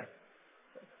 O que é?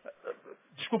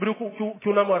 Descobriu que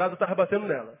o namorado estava batendo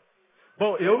nela.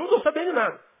 Bom, eu não estou sabendo de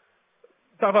nada.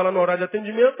 Estava lá no horário de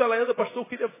atendimento, ela entra, pastor,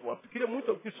 eu queria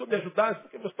muito que o senhor me ajudasse,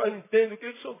 porque meus pais não entendem,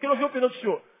 eu queria ouvir a opinião do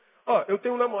senhor. Ó, eu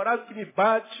tenho um namorado que me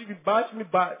bate.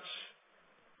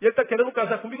 E ele está querendo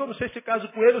casar comigo, eu não sei se caso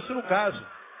com ele ou se não caso.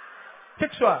 O que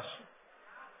o senhor acha?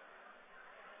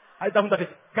 Aí dá vontade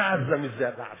de casa,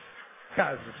 miserável.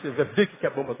 Casa, você vai ver o que é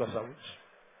bom para a tua saúde.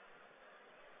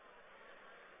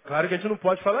 Claro que a gente não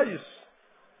pode falar isso.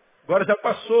 Agora já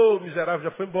passou, o miserável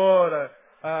já foi embora,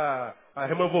 a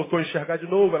irmã voltou a enxergar de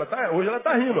novo, hoje ela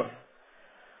está rindo. Ó.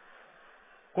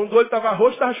 Quando o olho estava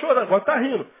roxo, estava chorando, agora está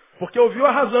rindo. Porque ouviu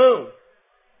a razão.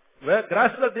 Né?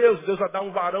 Graças a Deus, Deus vai dar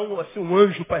um varão, assim, um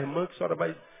anjo para a irmã, que a senhora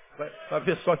vai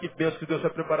ver só que pensa que Deus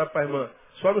vai preparar para a irmã.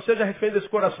 Só não seja refém desse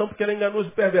coração, porque ele é enganoso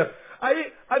e perverso.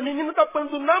 Aí a menina está falando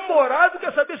do namorado,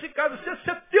 quer saber se casa.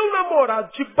 Se teu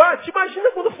namorado te bate,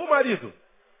 imagina quando for marido.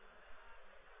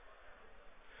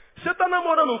 Você está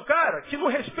namorando um cara que não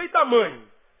respeita a mãe.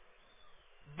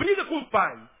 Briga com o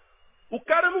pai. O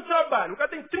cara não trabalha. O cara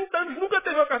tem 30 anos e nunca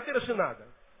teve uma carteira assinada.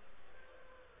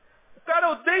 O cara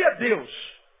odeia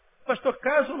Deus. Pastor,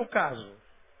 caso ou não caso?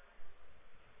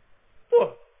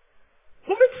 Pô,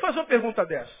 como é que faz uma pergunta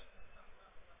dessa?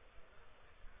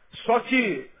 Só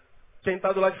que quem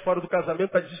está do lado de fora do casamento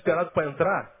está desesperado para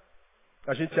entrar.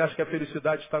 A gente acha que a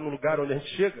felicidade está no lugar onde a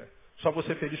gente chega. Só vou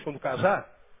ser feliz quando casar.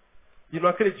 E não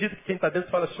acredita que quem está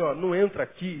dentro fala assim, ó, não entra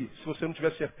aqui se você não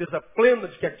tiver certeza plena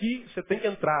de que aqui você tem que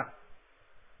entrar.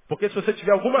 Porque se você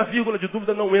tiver alguma vírgula de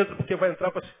dúvida, não entra, porque vai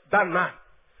entrar para se danar.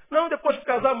 Não, depois que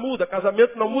casar muda.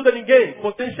 Casamento não muda ninguém.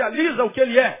 Potencializa o que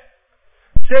ele é.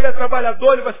 Se ele é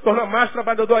trabalhador, ele vai se tornar mais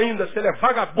trabalhador ainda. Se ele é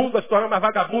vagabundo, vai se tornar mais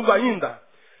vagabundo ainda.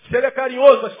 Se ele é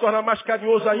carinhoso, vai se tornar mais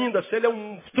carinhoso ainda. Se ele é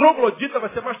um troglodita, vai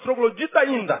ser mais troglodita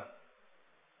ainda.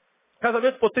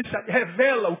 Casamento potencializa,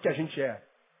 revela o que a gente é.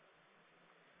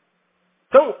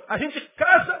 Então, a gente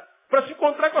casa para se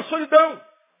encontrar com a solidão.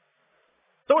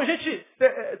 Então a gente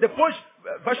depois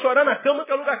vai chorar na cama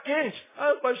que é lugar quente.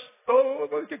 Ah,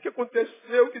 pastor, o que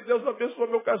aconteceu? Que Deus não abençoou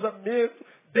meu casamento.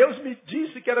 Deus me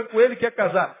disse que era com ele que ia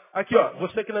casar. Aqui, ó,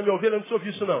 você que não é minha ovelha, eu não sou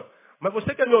isso não. Mas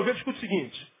você que é minha ovelha, escuta o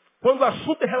seguinte. Quando o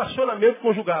assunto é relacionamento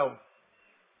conjugal,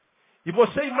 e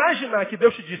você imaginar que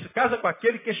Deus te disse, casa com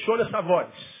aquele, questiona essa voz.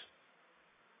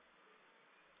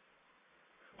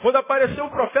 Quando apareceu um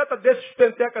profeta desses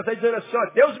pentecas aí dizendo assim, ó,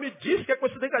 Deus me disse que é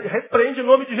coincidência, repreende em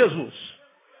nome de Jesus.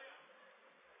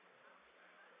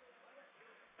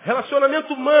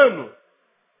 Relacionamento humano,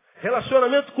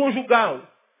 relacionamento conjugal,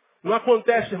 não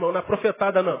acontece, irmão, na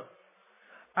profetada não.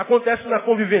 Acontece na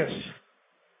convivência.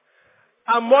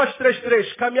 Amós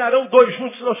 3:3, caminharão dois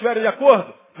juntos se não estiverem de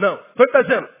acordo? Não. Então ele está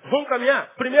dizendo, vamos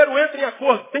caminhar? Primeiro entrem em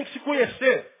acordo, tem que se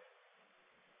conhecer.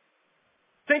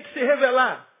 Tem que se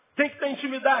revelar. Tem que ter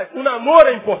intimidade. O namoro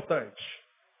é importante.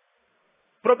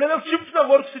 O problema é o tipo de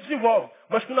namoro que se desenvolve.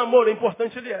 Mas que o namoro é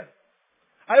importante, ele é.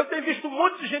 Aí eu tenho visto um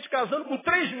monte de gente casando com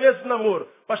 3 meses de namoro.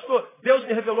 Pastor, Deus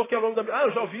me revelou que é o longo da minha...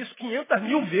 eu já ouvi isso 500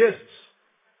 mil vezes.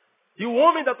 E o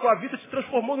homem da tua vida se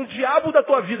transformou no diabo da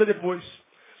tua vida depois.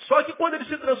 Só que quando ele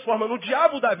se transforma no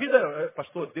diabo da vida...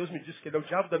 Pastor, Deus me disse que ele é o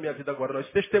diabo da minha vida agora.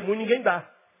 Esse testemunho ninguém dá.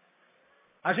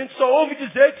 A gente só ouve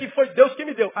dizer que foi Deus que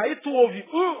me deu. Aí tu ouve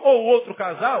um ou outro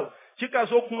casal que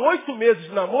casou com 8 meses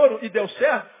de namoro e deu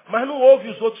certo, mas não ouve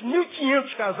os outros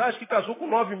 1.500 casais que casou com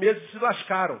 9 meses e se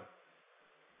lascaram.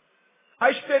 A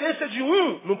experiência de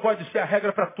um não pode ser a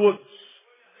regra para todos.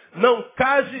 Não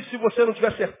case se você não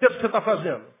tiver certeza do que você está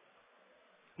fazendo.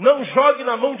 Não jogue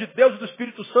na mão de Deus e do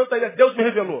Espírito Santo, aí Deus me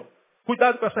revelou.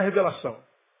 Cuidado com essa revelação.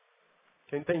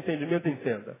 Quem tem entendimento,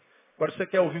 entenda. Agora, se você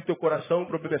quer ouvir o teu coração, o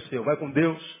problema é seu. Vai com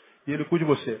Deus e Ele cuide de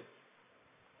você.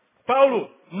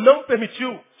 Paulo não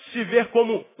permitiu se ver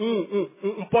como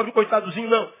um pobre coitadozinho,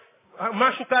 não.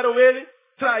 Machucaram ele,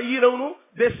 traíram-no,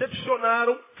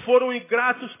 decepcionaram, foram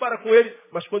ingratos para com ele.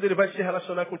 Mas quando ele vai se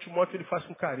relacionar com Timóteo, ele faz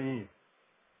com carinho.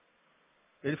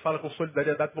 Ele fala com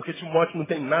solidariedade, porque Timóteo não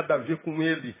tem nada a ver com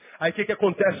ele. Aí o que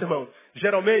acontece, irmão?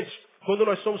 Geralmente, quando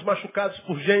nós somos machucados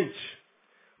por gente,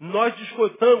 nós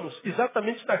descontamos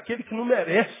exatamente daquele que não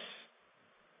merece.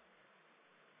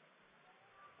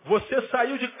 Você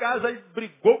saiu de casa e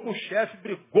brigou com o chefe,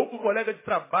 brigou com o colega de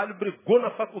trabalho, brigou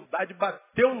na faculdade,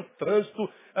 bateu no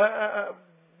trânsito,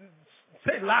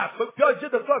 sei lá, foi o pior dia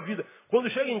da tua vida.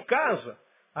 Quando chega em casa,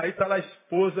 aí está lá a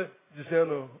esposa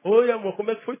dizendo, oi amor,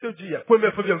 como é que foi teu dia? Foi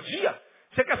meu dia?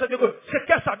 Você quer saber? Você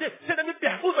quer saber? Você ainda me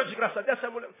pergunta a desgraça dessa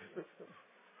mulher.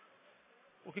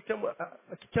 O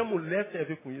que a mulher tem a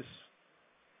ver com isso?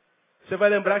 Você vai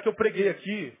lembrar que eu preguei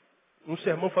aqui um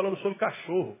sermão falando sobre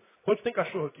cachorro. Quanto tem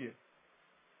cachorro aqui?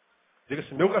 Diga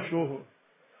assim, meu cachorro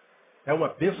é uma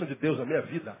bênção de Deus na minha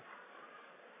vida.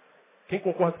 Quem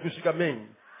concorda com isso, diga amém.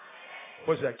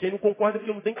 Pois é, quem não concorda é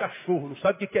porque não tem cachorro, não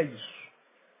sabe o que é isso.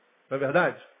 Não é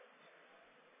verdade?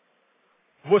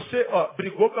 Você,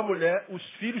 brigou com a mulher, os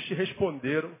filhos te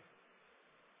responderam,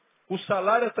 o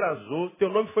salário atrasou, teu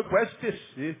nome foi para o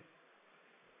SPC.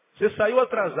 Você saiu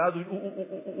atrasado,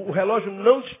 o relógio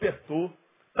não despertou,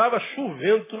 estava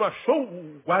chovendo, tu não achou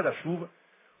o guarda-chuva,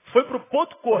 foi para o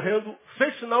ponto correndo,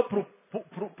 fez sinal para o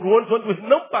ônibus, o ônibus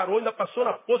não parou, ainda passou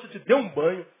na poça, te deu um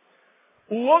banho.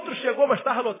 O outro chegou, mas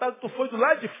estava lotado, tu foi do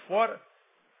lado de fora.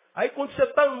 Aí quando você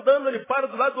está andando, ele para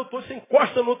do lado do outro, você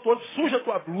encosta no outro ônibus, suja a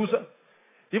tua blusa,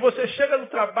 e você chega no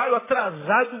trabalho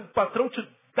atrasado, o patrão te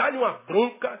dá uma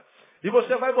bronca, e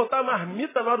você vai botar a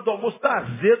marmita na hora do almoço, tá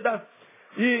azeda,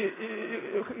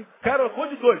 cara, uma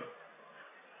coisa de doido.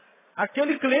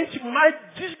 Aquele cliente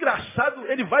mais desgraçado,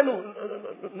 ele vai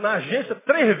na agência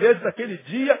 3 vezes naquele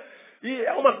dia, e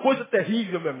é uma coisa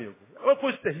terrível, meu amigo. É uma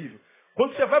coisa terrível.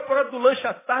 Quando você vai para a hora do lanche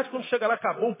à tarde, quando chega lá,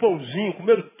 acabou o pãozinho,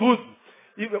 comeram tudo.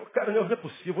 E, cara, não é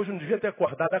possível, hoje eu não devia ter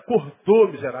acordado. Acordou,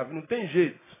 miserável, não tem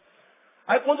jeito.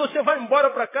 Aí quando você vai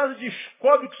embora para casa,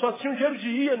 descobre que só tinha um dinheiro de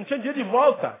ir, não tinha dinheiro de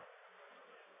volta.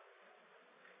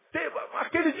 Tem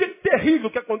aquele dia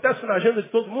terrível que acontece na agenda de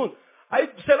todo mundo.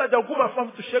 Aí, sei lá, de alguma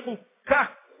forma tu chega um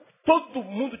caco, todo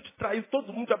mundo te traiu,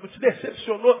 todo mundo te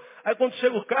decepcionou. Aí quando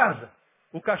chega em casa,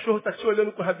 o cachorro está te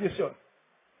olhando com o rabinho assim, ó.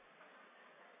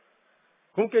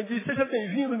 Como quem diz, seja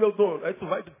bem-vindo, meu dono. Aí tu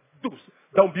vai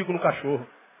dar um bico no cachorro.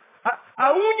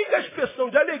 A única expressão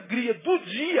de alegria do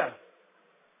dia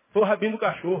foi o rabinho do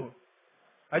cachorro.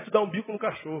 Aí tu dá um bico no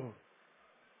cachorro.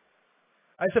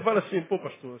 Aí você fala assim, pô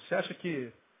pastor, você acha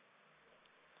que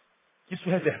isso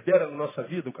reverbera na nossa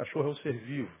vida? O cachorro é um ser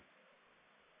vivo.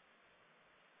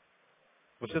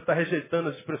 Você está rejeitando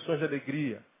as expressões de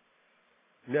alegria.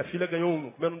 Minha filha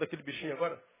ganhou como é o nome daquele bichinho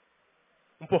agora?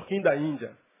 Um porquinho da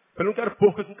Índia. Eu não quero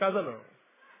porco aqui em casa, não.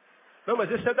 Não,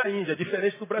 mas esse é da Índia, é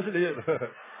diferente do brasileiro.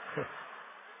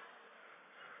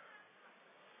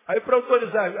 Aí, para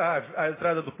autorizar a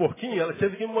entrada do porquinho, ela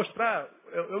teve que me mostrar.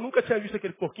 Eu nunca tinha visto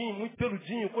aquele porquinho, muito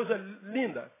peludinho, coisa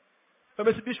linda. Eu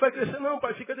falei, esse bicho vai crescer? Não,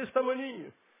 pai, fica desse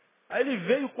tamaninho. Aí ele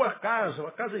veio com a casa,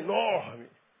 uma casa enorme,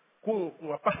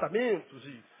 com apartamentos,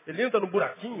 e ele entra no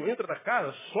buraquinho, entra na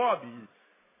casa, sobe.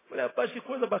 Eu falei, rapaz, que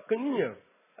coisa bacaninha.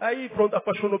 Aí, pronto,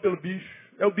 apaixonou pelo bicho.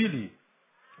 É o Billy.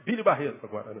 Billy Barreto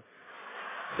agora, né?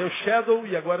 Tem o Shadow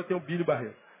e agora tem o Billy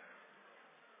Barreto.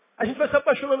 A gente vai se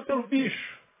apaixonando pelo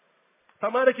bicho.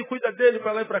 Tamara que cuida dele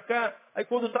para lá e para cá. Aí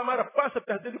quando o Tamara passa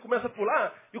perto dele, ele começa a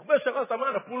pular. E começa a chegar a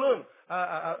Tamara pulando.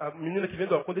 A menina que vem,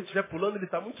 quando ele estiver pulando, ele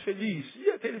está muito feliz.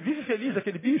 E ele vive feliz,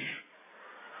 aquele bicho.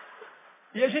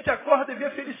 E a gente acorda e vê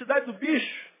a felicidade do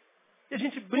bicho. E a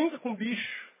gente brinca com o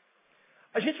bicho.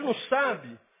 A gente não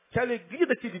sabe que a alegria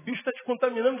daquele bicho está te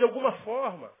contaminando de alguma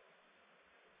forma.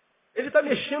 Ele está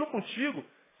mexendo contigo.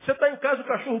 Você está em casa, o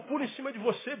cachorro pula em cima de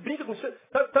você, brinca com você,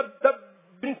 está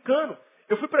brincando.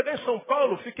 Eu fui pregar em São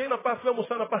Paulo, fui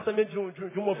almoçar no apartamento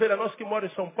de uma ovelha nossa que mora em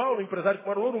São Paulo, um empresário que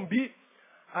mora no Morumbi.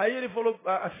 Aí ele falou,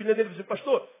 a filha dele disse,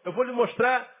 pastor, eu vou lhe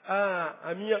mostrar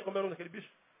a minha, como é o nome daquele bicho?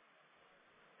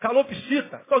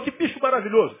 Calopsita. Que bicho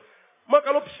maravilhoso. Uma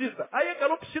calopsita. Aí a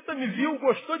calopsita me viu,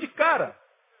 gostou de cara.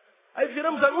 Aí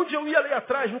viramos aonde eu ia ali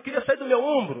atrás, não queria sair do meu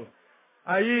ombro.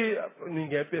 Aí,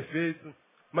 ninguém é perfeito.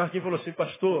 Marquinhos falou assim,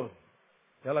 pastor,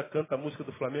 ela canta a música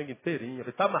do Flamengo inteirinha.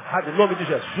 Está amarrado em nome de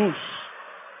Jesus.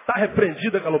 Está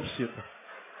repreendida a calopsita.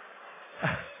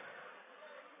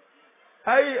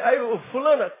 Aí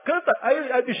fulana, canta.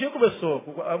 Aí a bichinha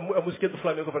começou. A música do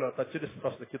Flamengo. Eu falei, não, tira esse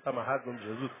troço daqui, está amarrado em nome de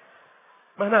Jesus.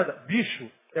 Mas nada,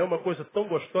 bicho é uma coisa tão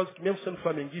gostosa que mesmo sendo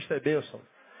flamenguista é bênção.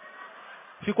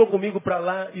 Ficou comigo para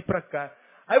lá e para cá.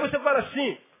 Aí você fala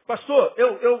assim, pastor,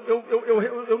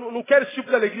 eu não quero esse tipo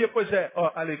de alegria. Pois é,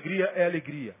 alegria é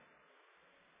alegria.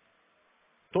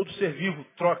 Todo ser vivo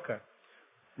troca.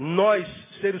 Nós,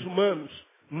 seres humanos,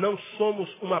 não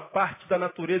somos uma parte da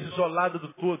natureza isolada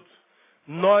do todo.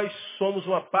 Nós somos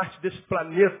uma parte desse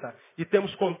planeta e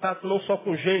temos contato não só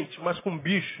com gente, mas com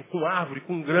bicho, com árvore,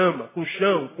 com grama, com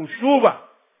chão, com chuva.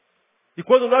 E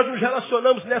quando nós nos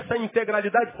relacionamos nessa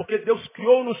integralidade, porque Deus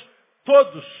criou-nos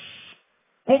todos,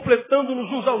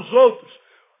 completando-nos uns aos outros,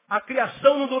 a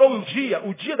criação não durou um dia,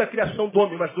 o dia da criação do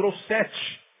homem, mas durou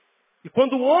 7. E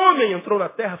quando o homem entrou na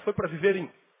terra, foi para viver em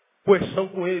coerção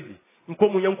com ele, em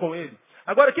comunhão com ele.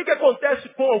 Agora, o que acontece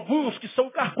com alguns que são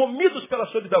carcomidos pela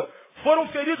solidão? Foram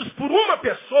feridos por uma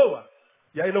pessoa,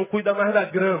 e aí não cuida mais da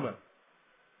grama.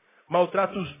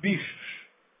 Maltrata os bichos.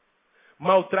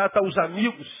 maltrata os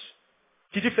amigos,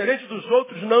 que diferente dos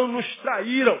outros não nos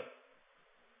traíram.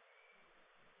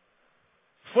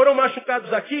 Foram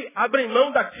machucados aqui, abrem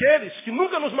mão daqueles que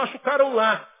nunca nos machucaram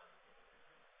lá.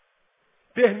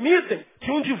 Permitem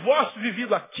que um divórcio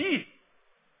vivido aqui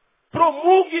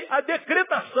promulgue a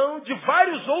decretação de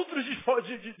vários outros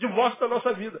divórcios da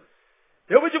nossa vida.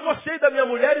 Eu me divorciei da minha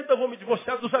mulher, então vou me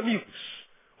divorciar dos amigos.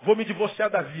 Vou me divorciar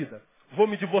da vida. Vou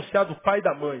me divorciar do pai e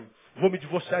da mãe. Vou me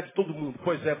divorciar de todo mundo.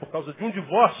 Pois é, por causa de um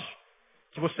divórcio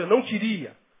que você não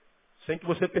queria, sem que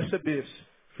você percebesse,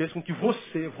 fez com que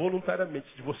você voluntariamente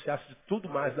se divorciasse de tudo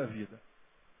mais na vida.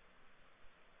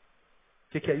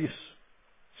 O que é isso?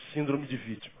 Síndrome de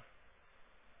vítima.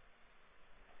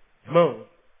 Irmão,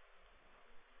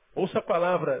 ouça a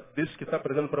palavra desse que está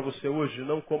pregando para você hoje,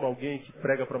 não como alguém que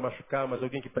prega para machucar, mas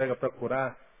alguém que prega para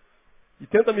curar. E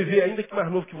tenta me ver, ainda que mais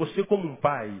novo que você, como um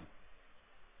pai.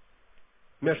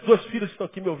 Minhas duas filhas estão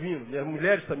aqui me ouvindo, minhas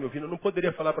mulheres estão me ouvindo. Eu não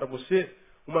poderia falar para você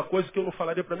uma coisa que eu não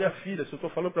falaria para minha filha. Se eu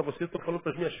estou falando para você, eu estou falando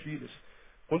para as minhas filhas.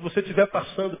 Quando você estiver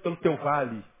passando pelo teu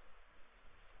vale,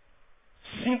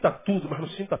 sinta tudo, mas não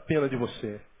sinta pena de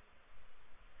você.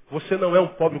 Você não é um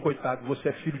pobre coitado, você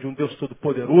é filho de um Deus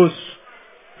Todo-Poderoso,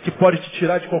 que pode te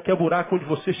tirar de qualquer buraco onde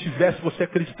você estiver, se você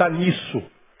acreditar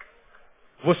nisso.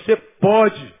 Você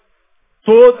pode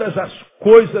todas as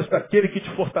coisas daquele que te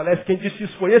fortalece. Quem disse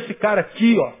isso foi esse cara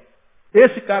aqui, ó.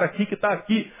 Esse cara aqui que está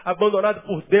aqui, abandonado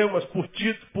por Demas, por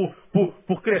Tito,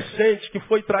 por Crescente, que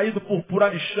foi traído por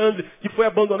Alexandre, que foi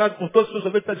abandonado por todos os seus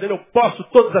ouvintes, está dizendo, eu posso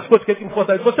todas as coisas que ele me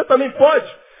fortalece. Você também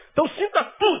pode. Então sinta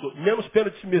tudo, menos pena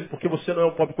de si mesmo, porque você não é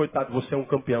um pobre coitado, você é um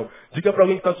campeão. Diga para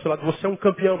alguém que está do seu lado, você é um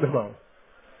campeão, meu irmão.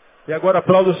 E agora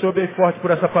aplauda o Senhor bem forte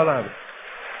por essa palavra.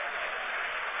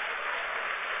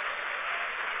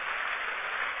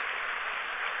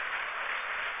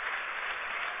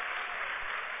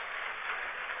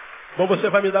 Bom, você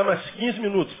vai me dar mais 15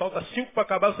 minutos. Falta 5 para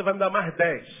acabar, você vai me dar mais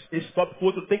 10. Esse tópico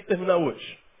outro tem que terminar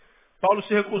hoje. Paulo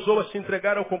se recusou a se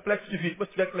entregar ao complexo de vítima.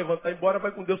 Se tiver que levantar e ir embora,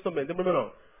 vai com Deus também. Não tem problema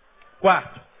não.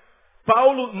 Quarto,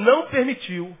 Paulo não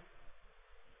permitiu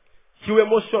que o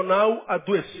emocional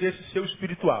adoecesse seu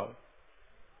espiritual.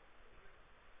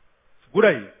 Segura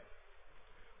aí.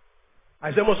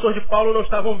 As emoções de Paulo não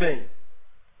estavam bem.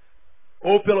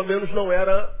 Ou pelo menos não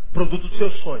era produto dos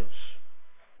seus sonhos.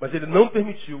 Mas ele não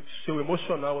permitiu que o seu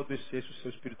emocional adoecesse o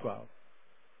seu espiritual.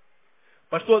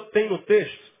 Pastor, tem no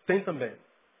texto? Tem também.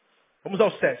 Vamos ao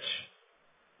 7.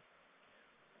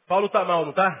 Paulo está mal,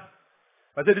 não está?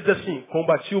 Mas ele diz assim,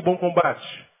 combati o bom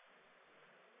combate.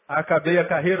 Acabei a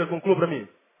carreira, conclua para mim.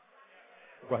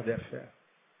 Guardei a fé. Ele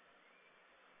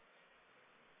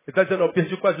está dizendo, eu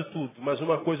perdi quase tudo, mas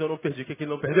uma coisa eu não perdi. O que ele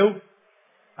não perdeu?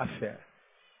 A fé.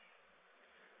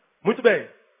 Muito bem.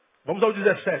 Vamos ao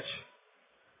 17.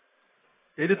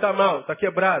 Ele está mal, está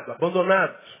quebrado,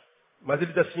 abandonado. Mas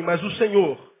ele diz assim, mas o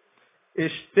Senhor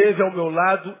esteve ao meu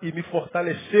lado e me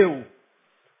fortaleceu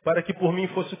para que por mim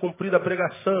fosse cumprida a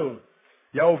pregação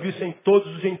e a ouvissem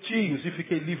todos os gentios e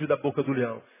fiquei livre da boca do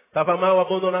leão. Estava mal,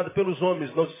 abandonado pelos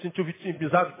homens, não se sentiu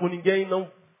vitimizado por ninguém,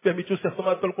 não permitiu ser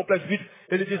tomado pelo complexo de vítima.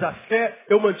 Ele diz, a fé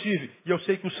eu mantive e eu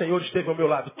sei que o Senhor esteve ao meu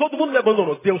lado. Todo mundo me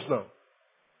abandonou, Deus não.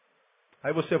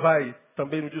 Aí você vai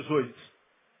também no 18.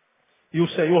 E o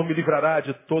Senhor me livrará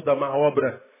de toda má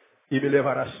obra e me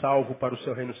levará salvo para o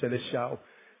seu reino celestial.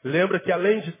 Lembra que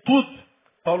além de tudo,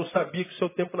 Paulo sabia que o seu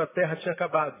tempo na terra tinha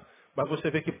acabado. Mas você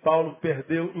vê que Paulo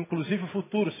perdeu inclusive o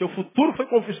futuro. Seu futuro foi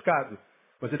confiscado.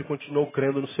 Mas ele continuou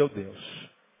crendo no seu Deus.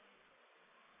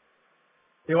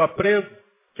 Eu aprendo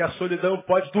que a solidão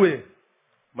pode doer.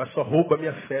 Mas só rouba a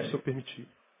minha fé se eu permitir.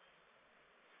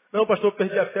 Não, pastor, eu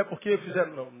perdi a fé porque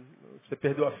fizeram... Não, você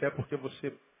perdeu a fé porque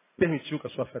você permitiu que a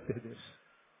sua fé perdesse.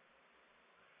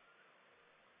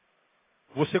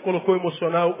 Você colocou o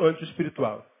emocional antes do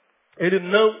espiritual. Ele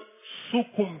não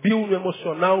sucumbiu no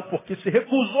emocional porque se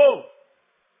recusou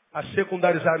a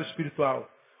secundarizar o espiritual.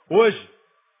 Hoje,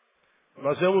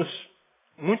 nós vemos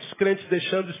muitos crentes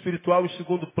deixando o espiritual em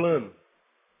segundo plano.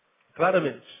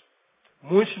 Claramente.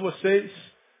 Muitos de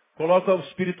vocês colocam o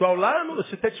espiritual lá,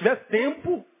 se você tiver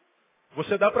tempo,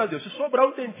 você dá para Deus. Se sobrar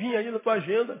um tempinho aí na tua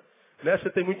agenda, né,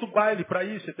 você tem muito baile para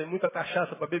ir, você tem muita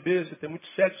cachaça para beber, você tem muito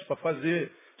sexo para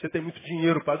fazer, você tem muito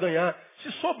dinheiro para ganhar.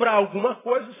 Se sobrar alguma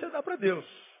coisa, você dá para Deus.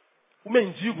 O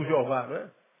mendigo Jeová, não é?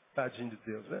 Tadinho de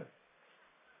Deus, né?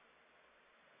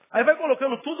 Aí vai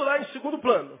colocando tudo lá em segundo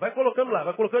plano. Vai colocando lá,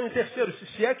 vai colocando em terceiro,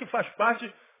 se é que faz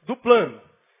parte do plano.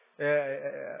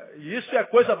 E isso é a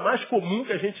coisa mais comum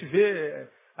que a gente vê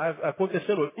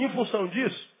acontecendo hoje. Em função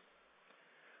disso,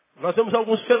 nós vemos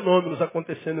alguns fenômenos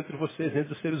acontecendo entre vocês,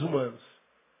 entre os seres humanos.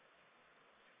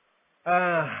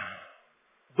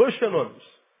 Dois fenômenos.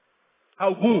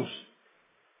 Alguns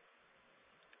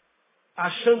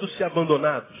achando-se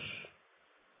abandonados,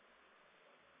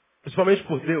 principalmente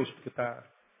por Deus, porque está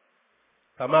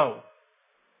mal,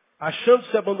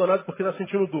 achando-se abandonado porque está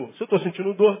sentindo dor. Se eu estou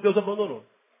sentindo dor, Deus abandonou.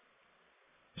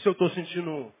 Se eu estou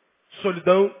sentindo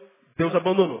solidão, Deus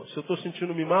abandonou. Se eu estou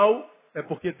sentindo-me mal, é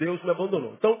porque Deus me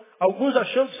abandonou. Então, alguns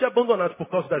achando-se abandonados por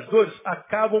causa das dores,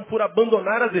 acabam por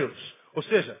abandonar a Deus. Ou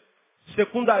seja,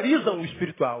 secundarizam o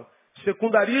espiritual,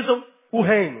 secundarizam o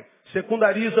reino,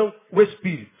 secundarizam o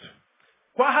espírito.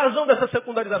 Qual a razão dessa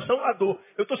secundarização? A dor.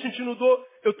 Eu estou sentindo dor,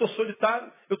 eu estou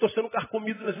solitário, eu estou sendo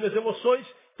carcomido nas minhas emoções,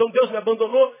 então Deus me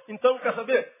abandonou, então quer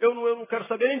saber? Eu não quero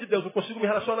saber nem de Deus, não consigo me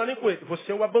relacionar nem com Ele.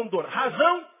 Você o abandona.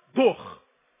 Razão? Dor.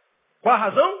 Qual a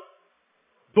razão?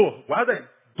 Dor. Guarda aí.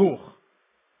 Dor.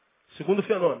 Segundo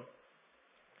fenômeno.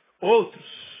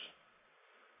 Outros,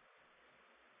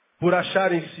 por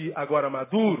acharem-se agora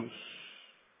maduros,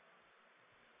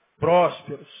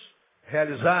 prósperos,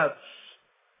 realizados,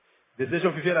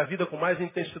 desejam viver a vida com mais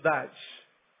intensidade.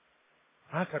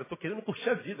 Ah, cara, eu estou querendo curtir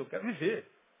a vida, eu quero viver.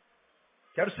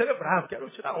 Quero celebrar, eu quero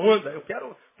tirar onda, eu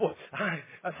quero...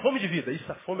 a fome de vida,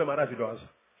 isso, a fome é maravilhosa.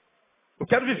 Eu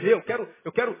quero viver,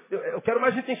 eu quero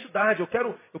mais intensidade, eu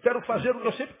quero fazer o que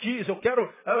eu sempre quis, eu quero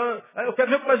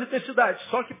ver com mais intensidade.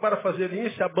 Só que para fazer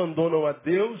isso, abandonam a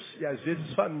Deus e às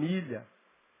vezes família.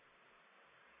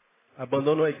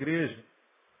 Abandonam a igreja,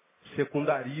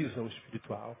 secundarizam o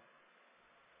espiritual.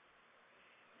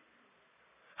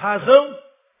 Razão?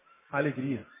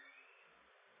 Alegria.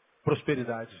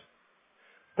 Prosperidade.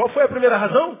 Qual foi a primeira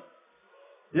razão?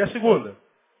 E a segunda?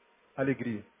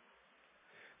 Alegria.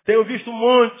 Tenho visto um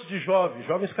monte de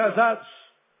jovens casados,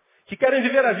 que querem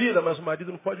viver a vida, mas o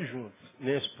marido não pode ir junto,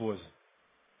 nem a esposa.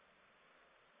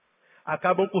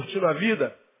 Acabam curtindo a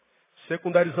vida,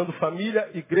 secundarizando família,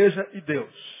 igreja e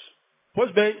Deus.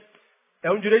 Pois bem,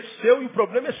 é um direito seu e o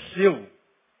problema é seu.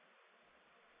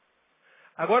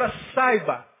 Agora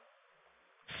saiba,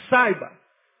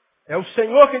 é o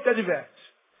Senhor quem te adverte.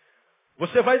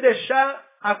 Você vai deixar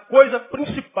a coisa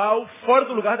principal fora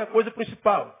do lugar da coisa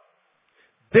principal.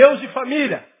 Deus e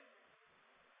família.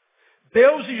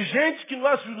 Deus e gente que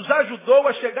nos ajudou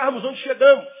a chegarmos onde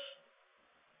chegamos.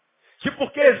 Que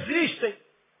porque existem,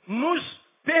 nos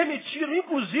permitiram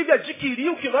inclusive adquirir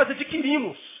o que nós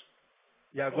adquirimos.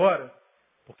 E agora,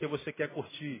 porque você quer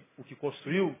curtir o que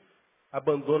construiu,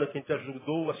 abandona quem te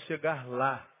ajudou a chegar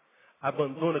lá.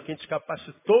 Abandona quem te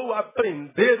capacitou a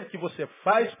aprender o que você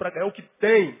faz para ganhar o que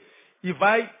tem. E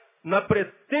vai na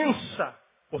pretensa,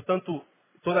 portanto,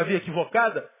 todavia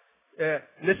equivocada,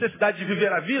 necessidade de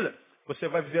viver a vida, você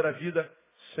vai viver a vida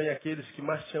sem aqueles que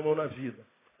mais te amam na vida.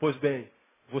 Pois bem,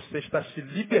 você está se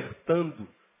libertando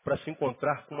para se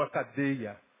encontrar com uma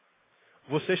cadeia.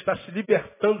 Você está se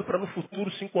libertando para no futuro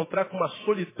se encontrar com uma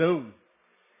solidão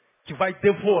que vai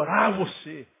devorar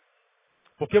você.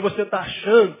 Porque você está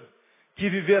achando que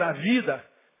viver a vida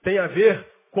tem a ver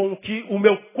com o que o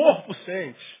meu corpo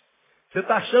sente. Você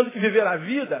está achando que viver a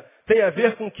vida tem a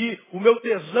ver com o que o meu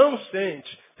tesão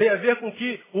sente. Tem a ver com o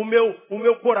que o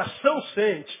meu coração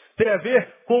sente. Tem a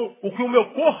ver com o que o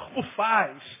meu corpo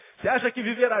faz. Você acha que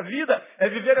viver a vida é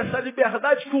viver essa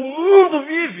liberdade que o mundo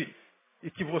vive. E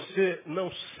que você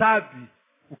não sabe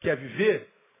o que é viver.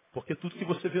 Porque tudo que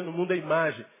você vê no mundo é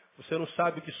imagem. Você não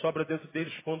sabe o que sobra dentro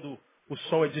deles quando o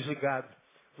som é desligado.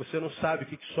 Você não sabe o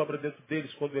que sobra dentro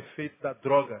deles quando o efeito da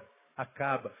droga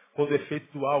acaba, quando o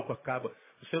efeito do álcool acaba.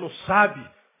 Você não sabe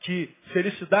que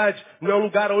felicidade não é um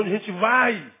lugar onde a gente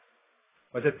vai,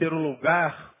 mas é ter um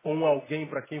lugar ou um alguém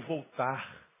para quem voltar.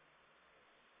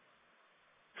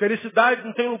 Felicidade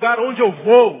não tem lugar onde eu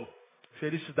vou.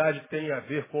 Felicidade tem a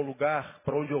ver com o lugar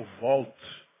para onde eu volto.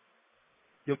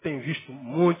 Eu tenho visto um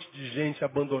monte de gente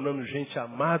abandonando gente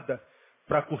amada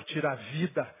para curtir a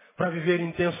vida, para viver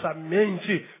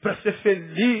intensamente, para ser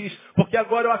feliz, porque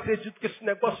agora eu acredito que esse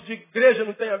negócio de igreja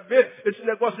não tem a ver, esse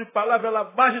negócio de palavra é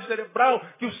lavagem cerebral,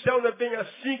 que o céu não é bem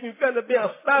assim, que o inferno é bem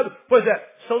assado. Pois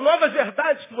é, são novas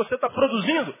verdades que você está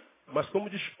produzindo, mas como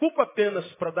desculpa apenas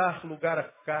para dar lugar à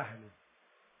carne.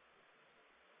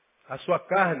 A sua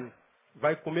carne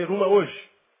vai comer uma hoje,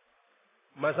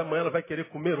 mas amanhã ela vai querer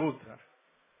comer outra,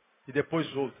 e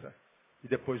depois outra, e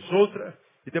depois outra,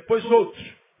 e depois outro,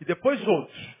 e depois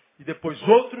outro. E depois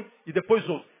outro, e depois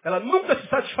outro. Ela nunca se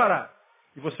satisfará.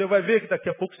 E você vai ver que daqui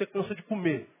a pouco você cansa de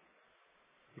comer.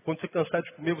 E quando você cansar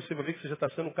de comer, você vai ver que você já está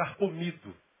sendo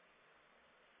carcomido.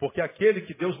 Porque aquele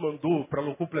que Deus mandou para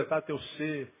completar teu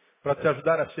ser, para te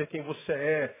ajudar a ser quem você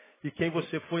é, e quem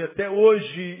você foi até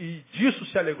hoje, e disso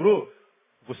se alegrou,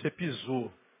 você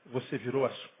pisou, você virou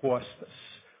as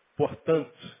costas.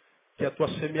 Portanto, que a tua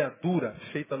semeadura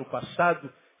feita no passado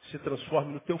se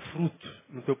transforme no teu fruto,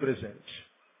 no teu presente.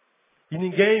 E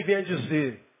ninguém venha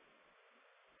dizer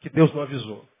que Deus não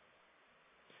avisou.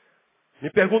 Me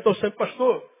perguntam sempre,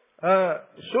 pastor,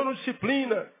 o senhor não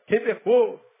disciplina quem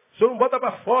pecou, o senhor não bota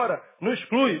para fora, não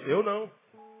exclui. Eu não.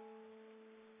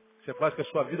 Você faz que a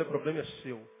sua vida, o problema é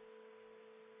seu.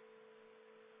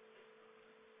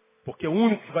 Porque o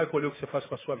único que vai colher o que você faz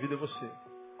com a sua vida é você.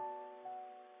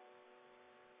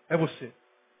 É você.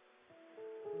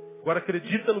 Agora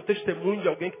acredita no testemunho de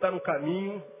alguém que está no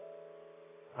caminho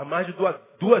há mais de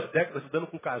duas décadas, lidando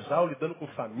com casal, lidando com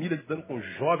família, lidando com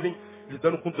jovem,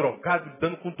 lidando com drogado,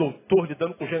 lidando com doutor,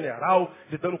 lidando com general,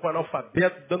 lidando com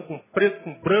analfabeto, lidando com preto,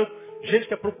 com branco, gente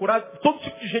que é procurada, todo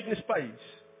tipo de gente nesse país.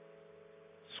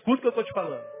 Escuta o que eu estou te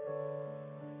falando.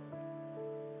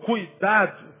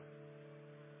 Cuidado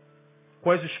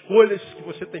com as escolhas que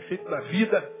você tem feito na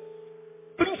vida,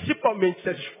 principalmente se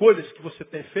as escolhas que você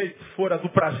tem feito forem a do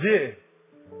prazer,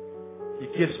 e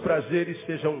que esses prazeres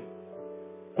sejam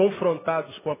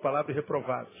confrontados com a palavra e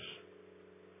reprovados.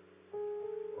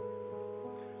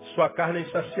 Sua carne é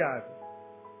insaciável.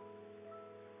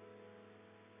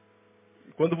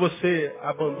 E quando você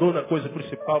abandona a coisa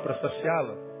principal para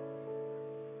saciá-la,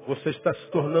 você está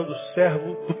se tornando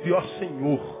servo do pior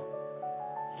senhor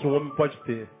que um homem pode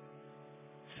ter.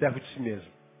 Servo de si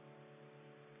mesmo.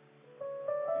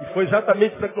 E foi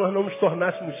exatamente para que nós não nos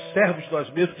tornássemos servos de nós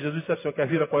mesmos que Jesus disse assim, quer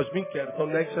vir após mim? Quero. Então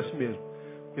negue-se a si mesmo.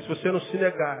 Porque se você não se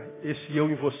negar, esse eu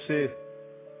em você,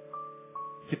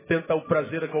 que tenta o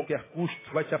prazer a qualquer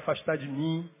custo, vai te afastar de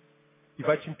mim e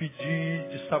vai te impedir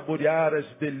de saborear as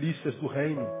delícias do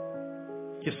reino,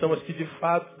 que são as que de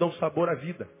fato dão sabor à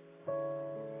vida.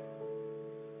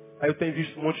 Aí eu tenho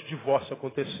visto um monte de divórcio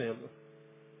acontecendo.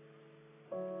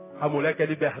 A mulher quer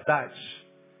liberdade,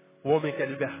 o homem quer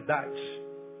liberdade.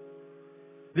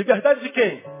 Liberdade de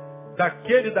quem?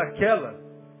 Daquele e daquela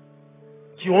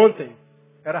que ontem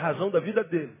era a razão da vida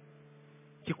dele.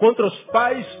 Que contra os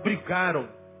pais brigaram.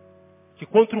 Que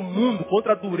contra o mundo,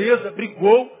 contra a dureza,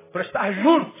 brigou para estar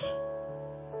juntos.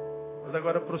 Mas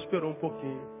agora prosperou um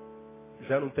pouquinho.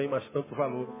 Já não tem mais tanto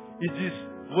valor. E diz,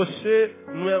 você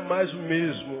não é mais o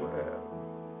mesmo.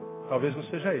 Talvez não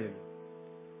seja ele.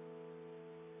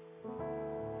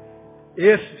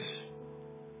 Esses,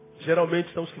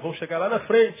 geralmente, são os que vão chegar lá na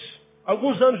frente.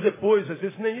 Alguns anos depois, às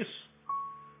vezes nem isso.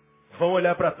 Vão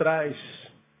olhar para trás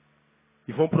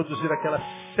e vão produzir aquela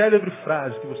célebre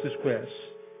frase que vocês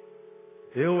conhecem.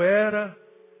 Eu era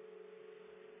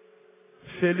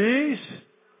feliz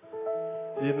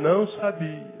e não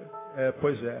sabia.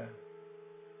 Pois é.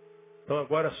 Então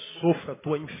agora sofra a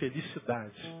tua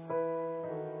infelicidade.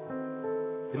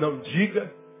 E não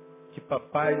diga que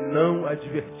papai não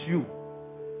advertiu.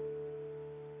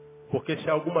 Porque se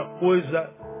há alguma coisa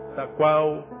da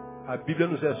qual a Bíblia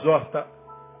nos exorta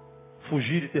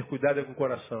fugir e ter cuidado é com o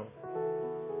coração.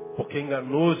 Porque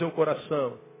enganoso é o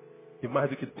coração. E mais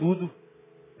do que tudo,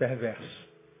 perverso.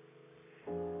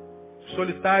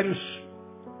 Solitários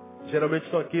geralmente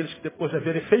são aqueles que depois de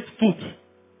haverem feito tudo,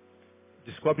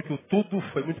 descobrem que o tudo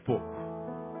foi muito pouco.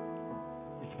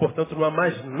 E que, portanto, não há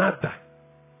mais nada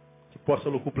que possa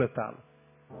locupletá-lo.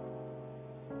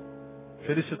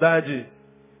 Felicidade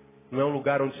não é um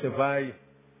lugar onde você vai.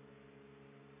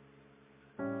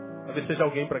 Talvez seja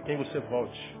alguém para quem você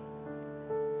volte.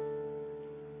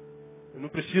 Eu não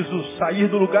preciso sair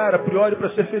do lugar a priori para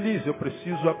ser feliz. Eu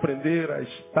preciso aprender a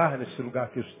estar nesse lugar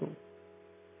que eu estou.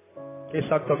 Quem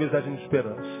sabe talvez haja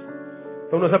esperança.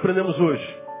 Então nós aprendemos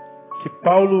hoje que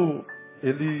Paulo,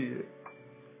 ele,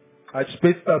 a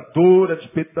despeito da dor, a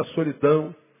despeito da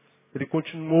solidão, ele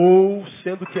continuou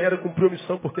sendo quem era, cumpriu a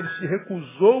missão, porque ele se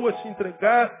recusou a se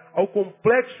entregar ao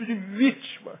complexo de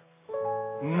vítima.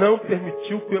 Não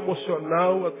permitiu que o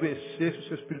emocional adoecesse o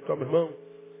seu espiritual, meu irmão.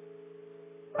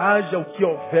 Haja o que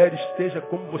houver, esteja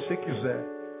como você quiser.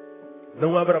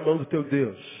 Não abra mão do teu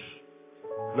Deus.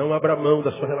 Não abra mão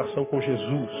da sua relação com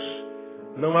Jesus.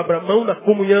 Não abra mão da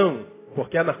comunhão,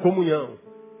 porque é na comunhão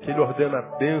que Ele ordena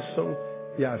a bênção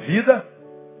e a vida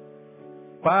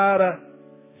para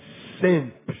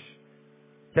sempre.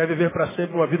 Quer viver para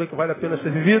sempre uma vida que vale a pena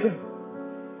ser vivida?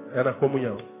 É na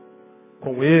comunhão.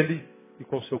 Com Ele e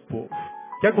com o seu povo.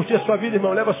 Quer curtir a sua vida,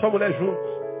 irmão? Leva a sua mulher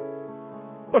junto.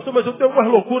 Pastor, mas eu tenho umas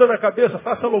loucuras na cabeça.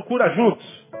 Faça loucura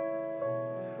juntos.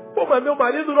 Pô, mas meu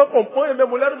marido não acompanha, minha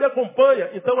mulher não me acompanha.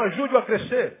 Então ajude-o a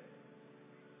crescer.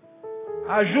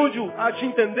 Ajude-o a te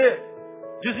entender.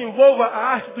 Desenvolva a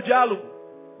arte do diálogo.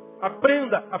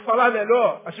 Aprenda a falar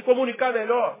melhor, a se comunicar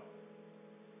melhor.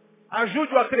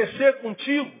 Ajude-o a crescer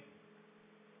contigo.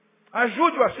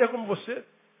 Ajude-o a ser como você.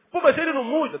 Pô, mas ele não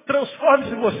muda.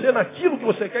 Transforme-se você naquilo que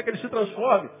você quer que ele se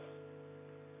transforme.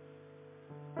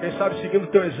 Quem sabe, seguindo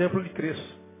o teu exemplo, ele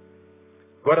cresça.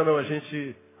 Agora não, a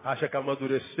gente acha que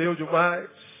amadureceu demais.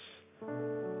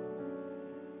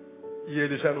 E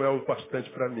ele já não é o bastante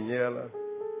para mim.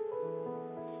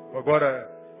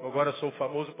 Agora sou o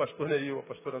famoso pastor Neil, o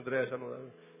pastor André. Já não é.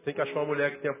 Tem que achar uma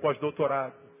mulher que tenha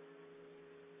pós-doutorado.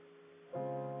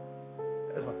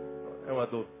 É uma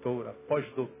doutora,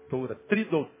 pós-doutora,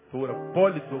 tridoutora,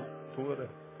 polidoutora.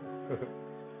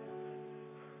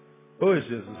 Ô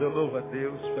Jesus, eu louvo a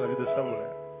Deus pela vida dessa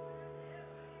mulher.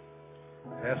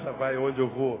 Essa vai onde eu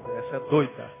vou. Essa é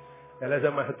doida. Ela é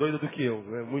mais doida do que eu.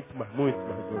 Né? Muito mais doida.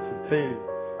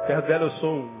 Perto dela eu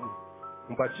sou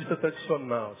um batista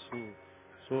tradicional. Assim,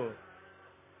 sou.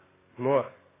 Nó.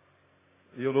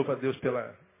 E eu louvo a Deus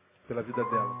pela vida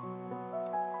dela.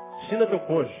 Ensina teu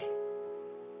cônjuge.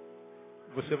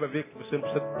 Você vai ver que você não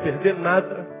precisa perder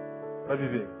nada para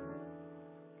viver.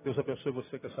 Deus abençoe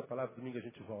você com essa palavra. Domingo a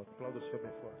gente volta. Aplauda o Senhor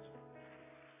bem forte.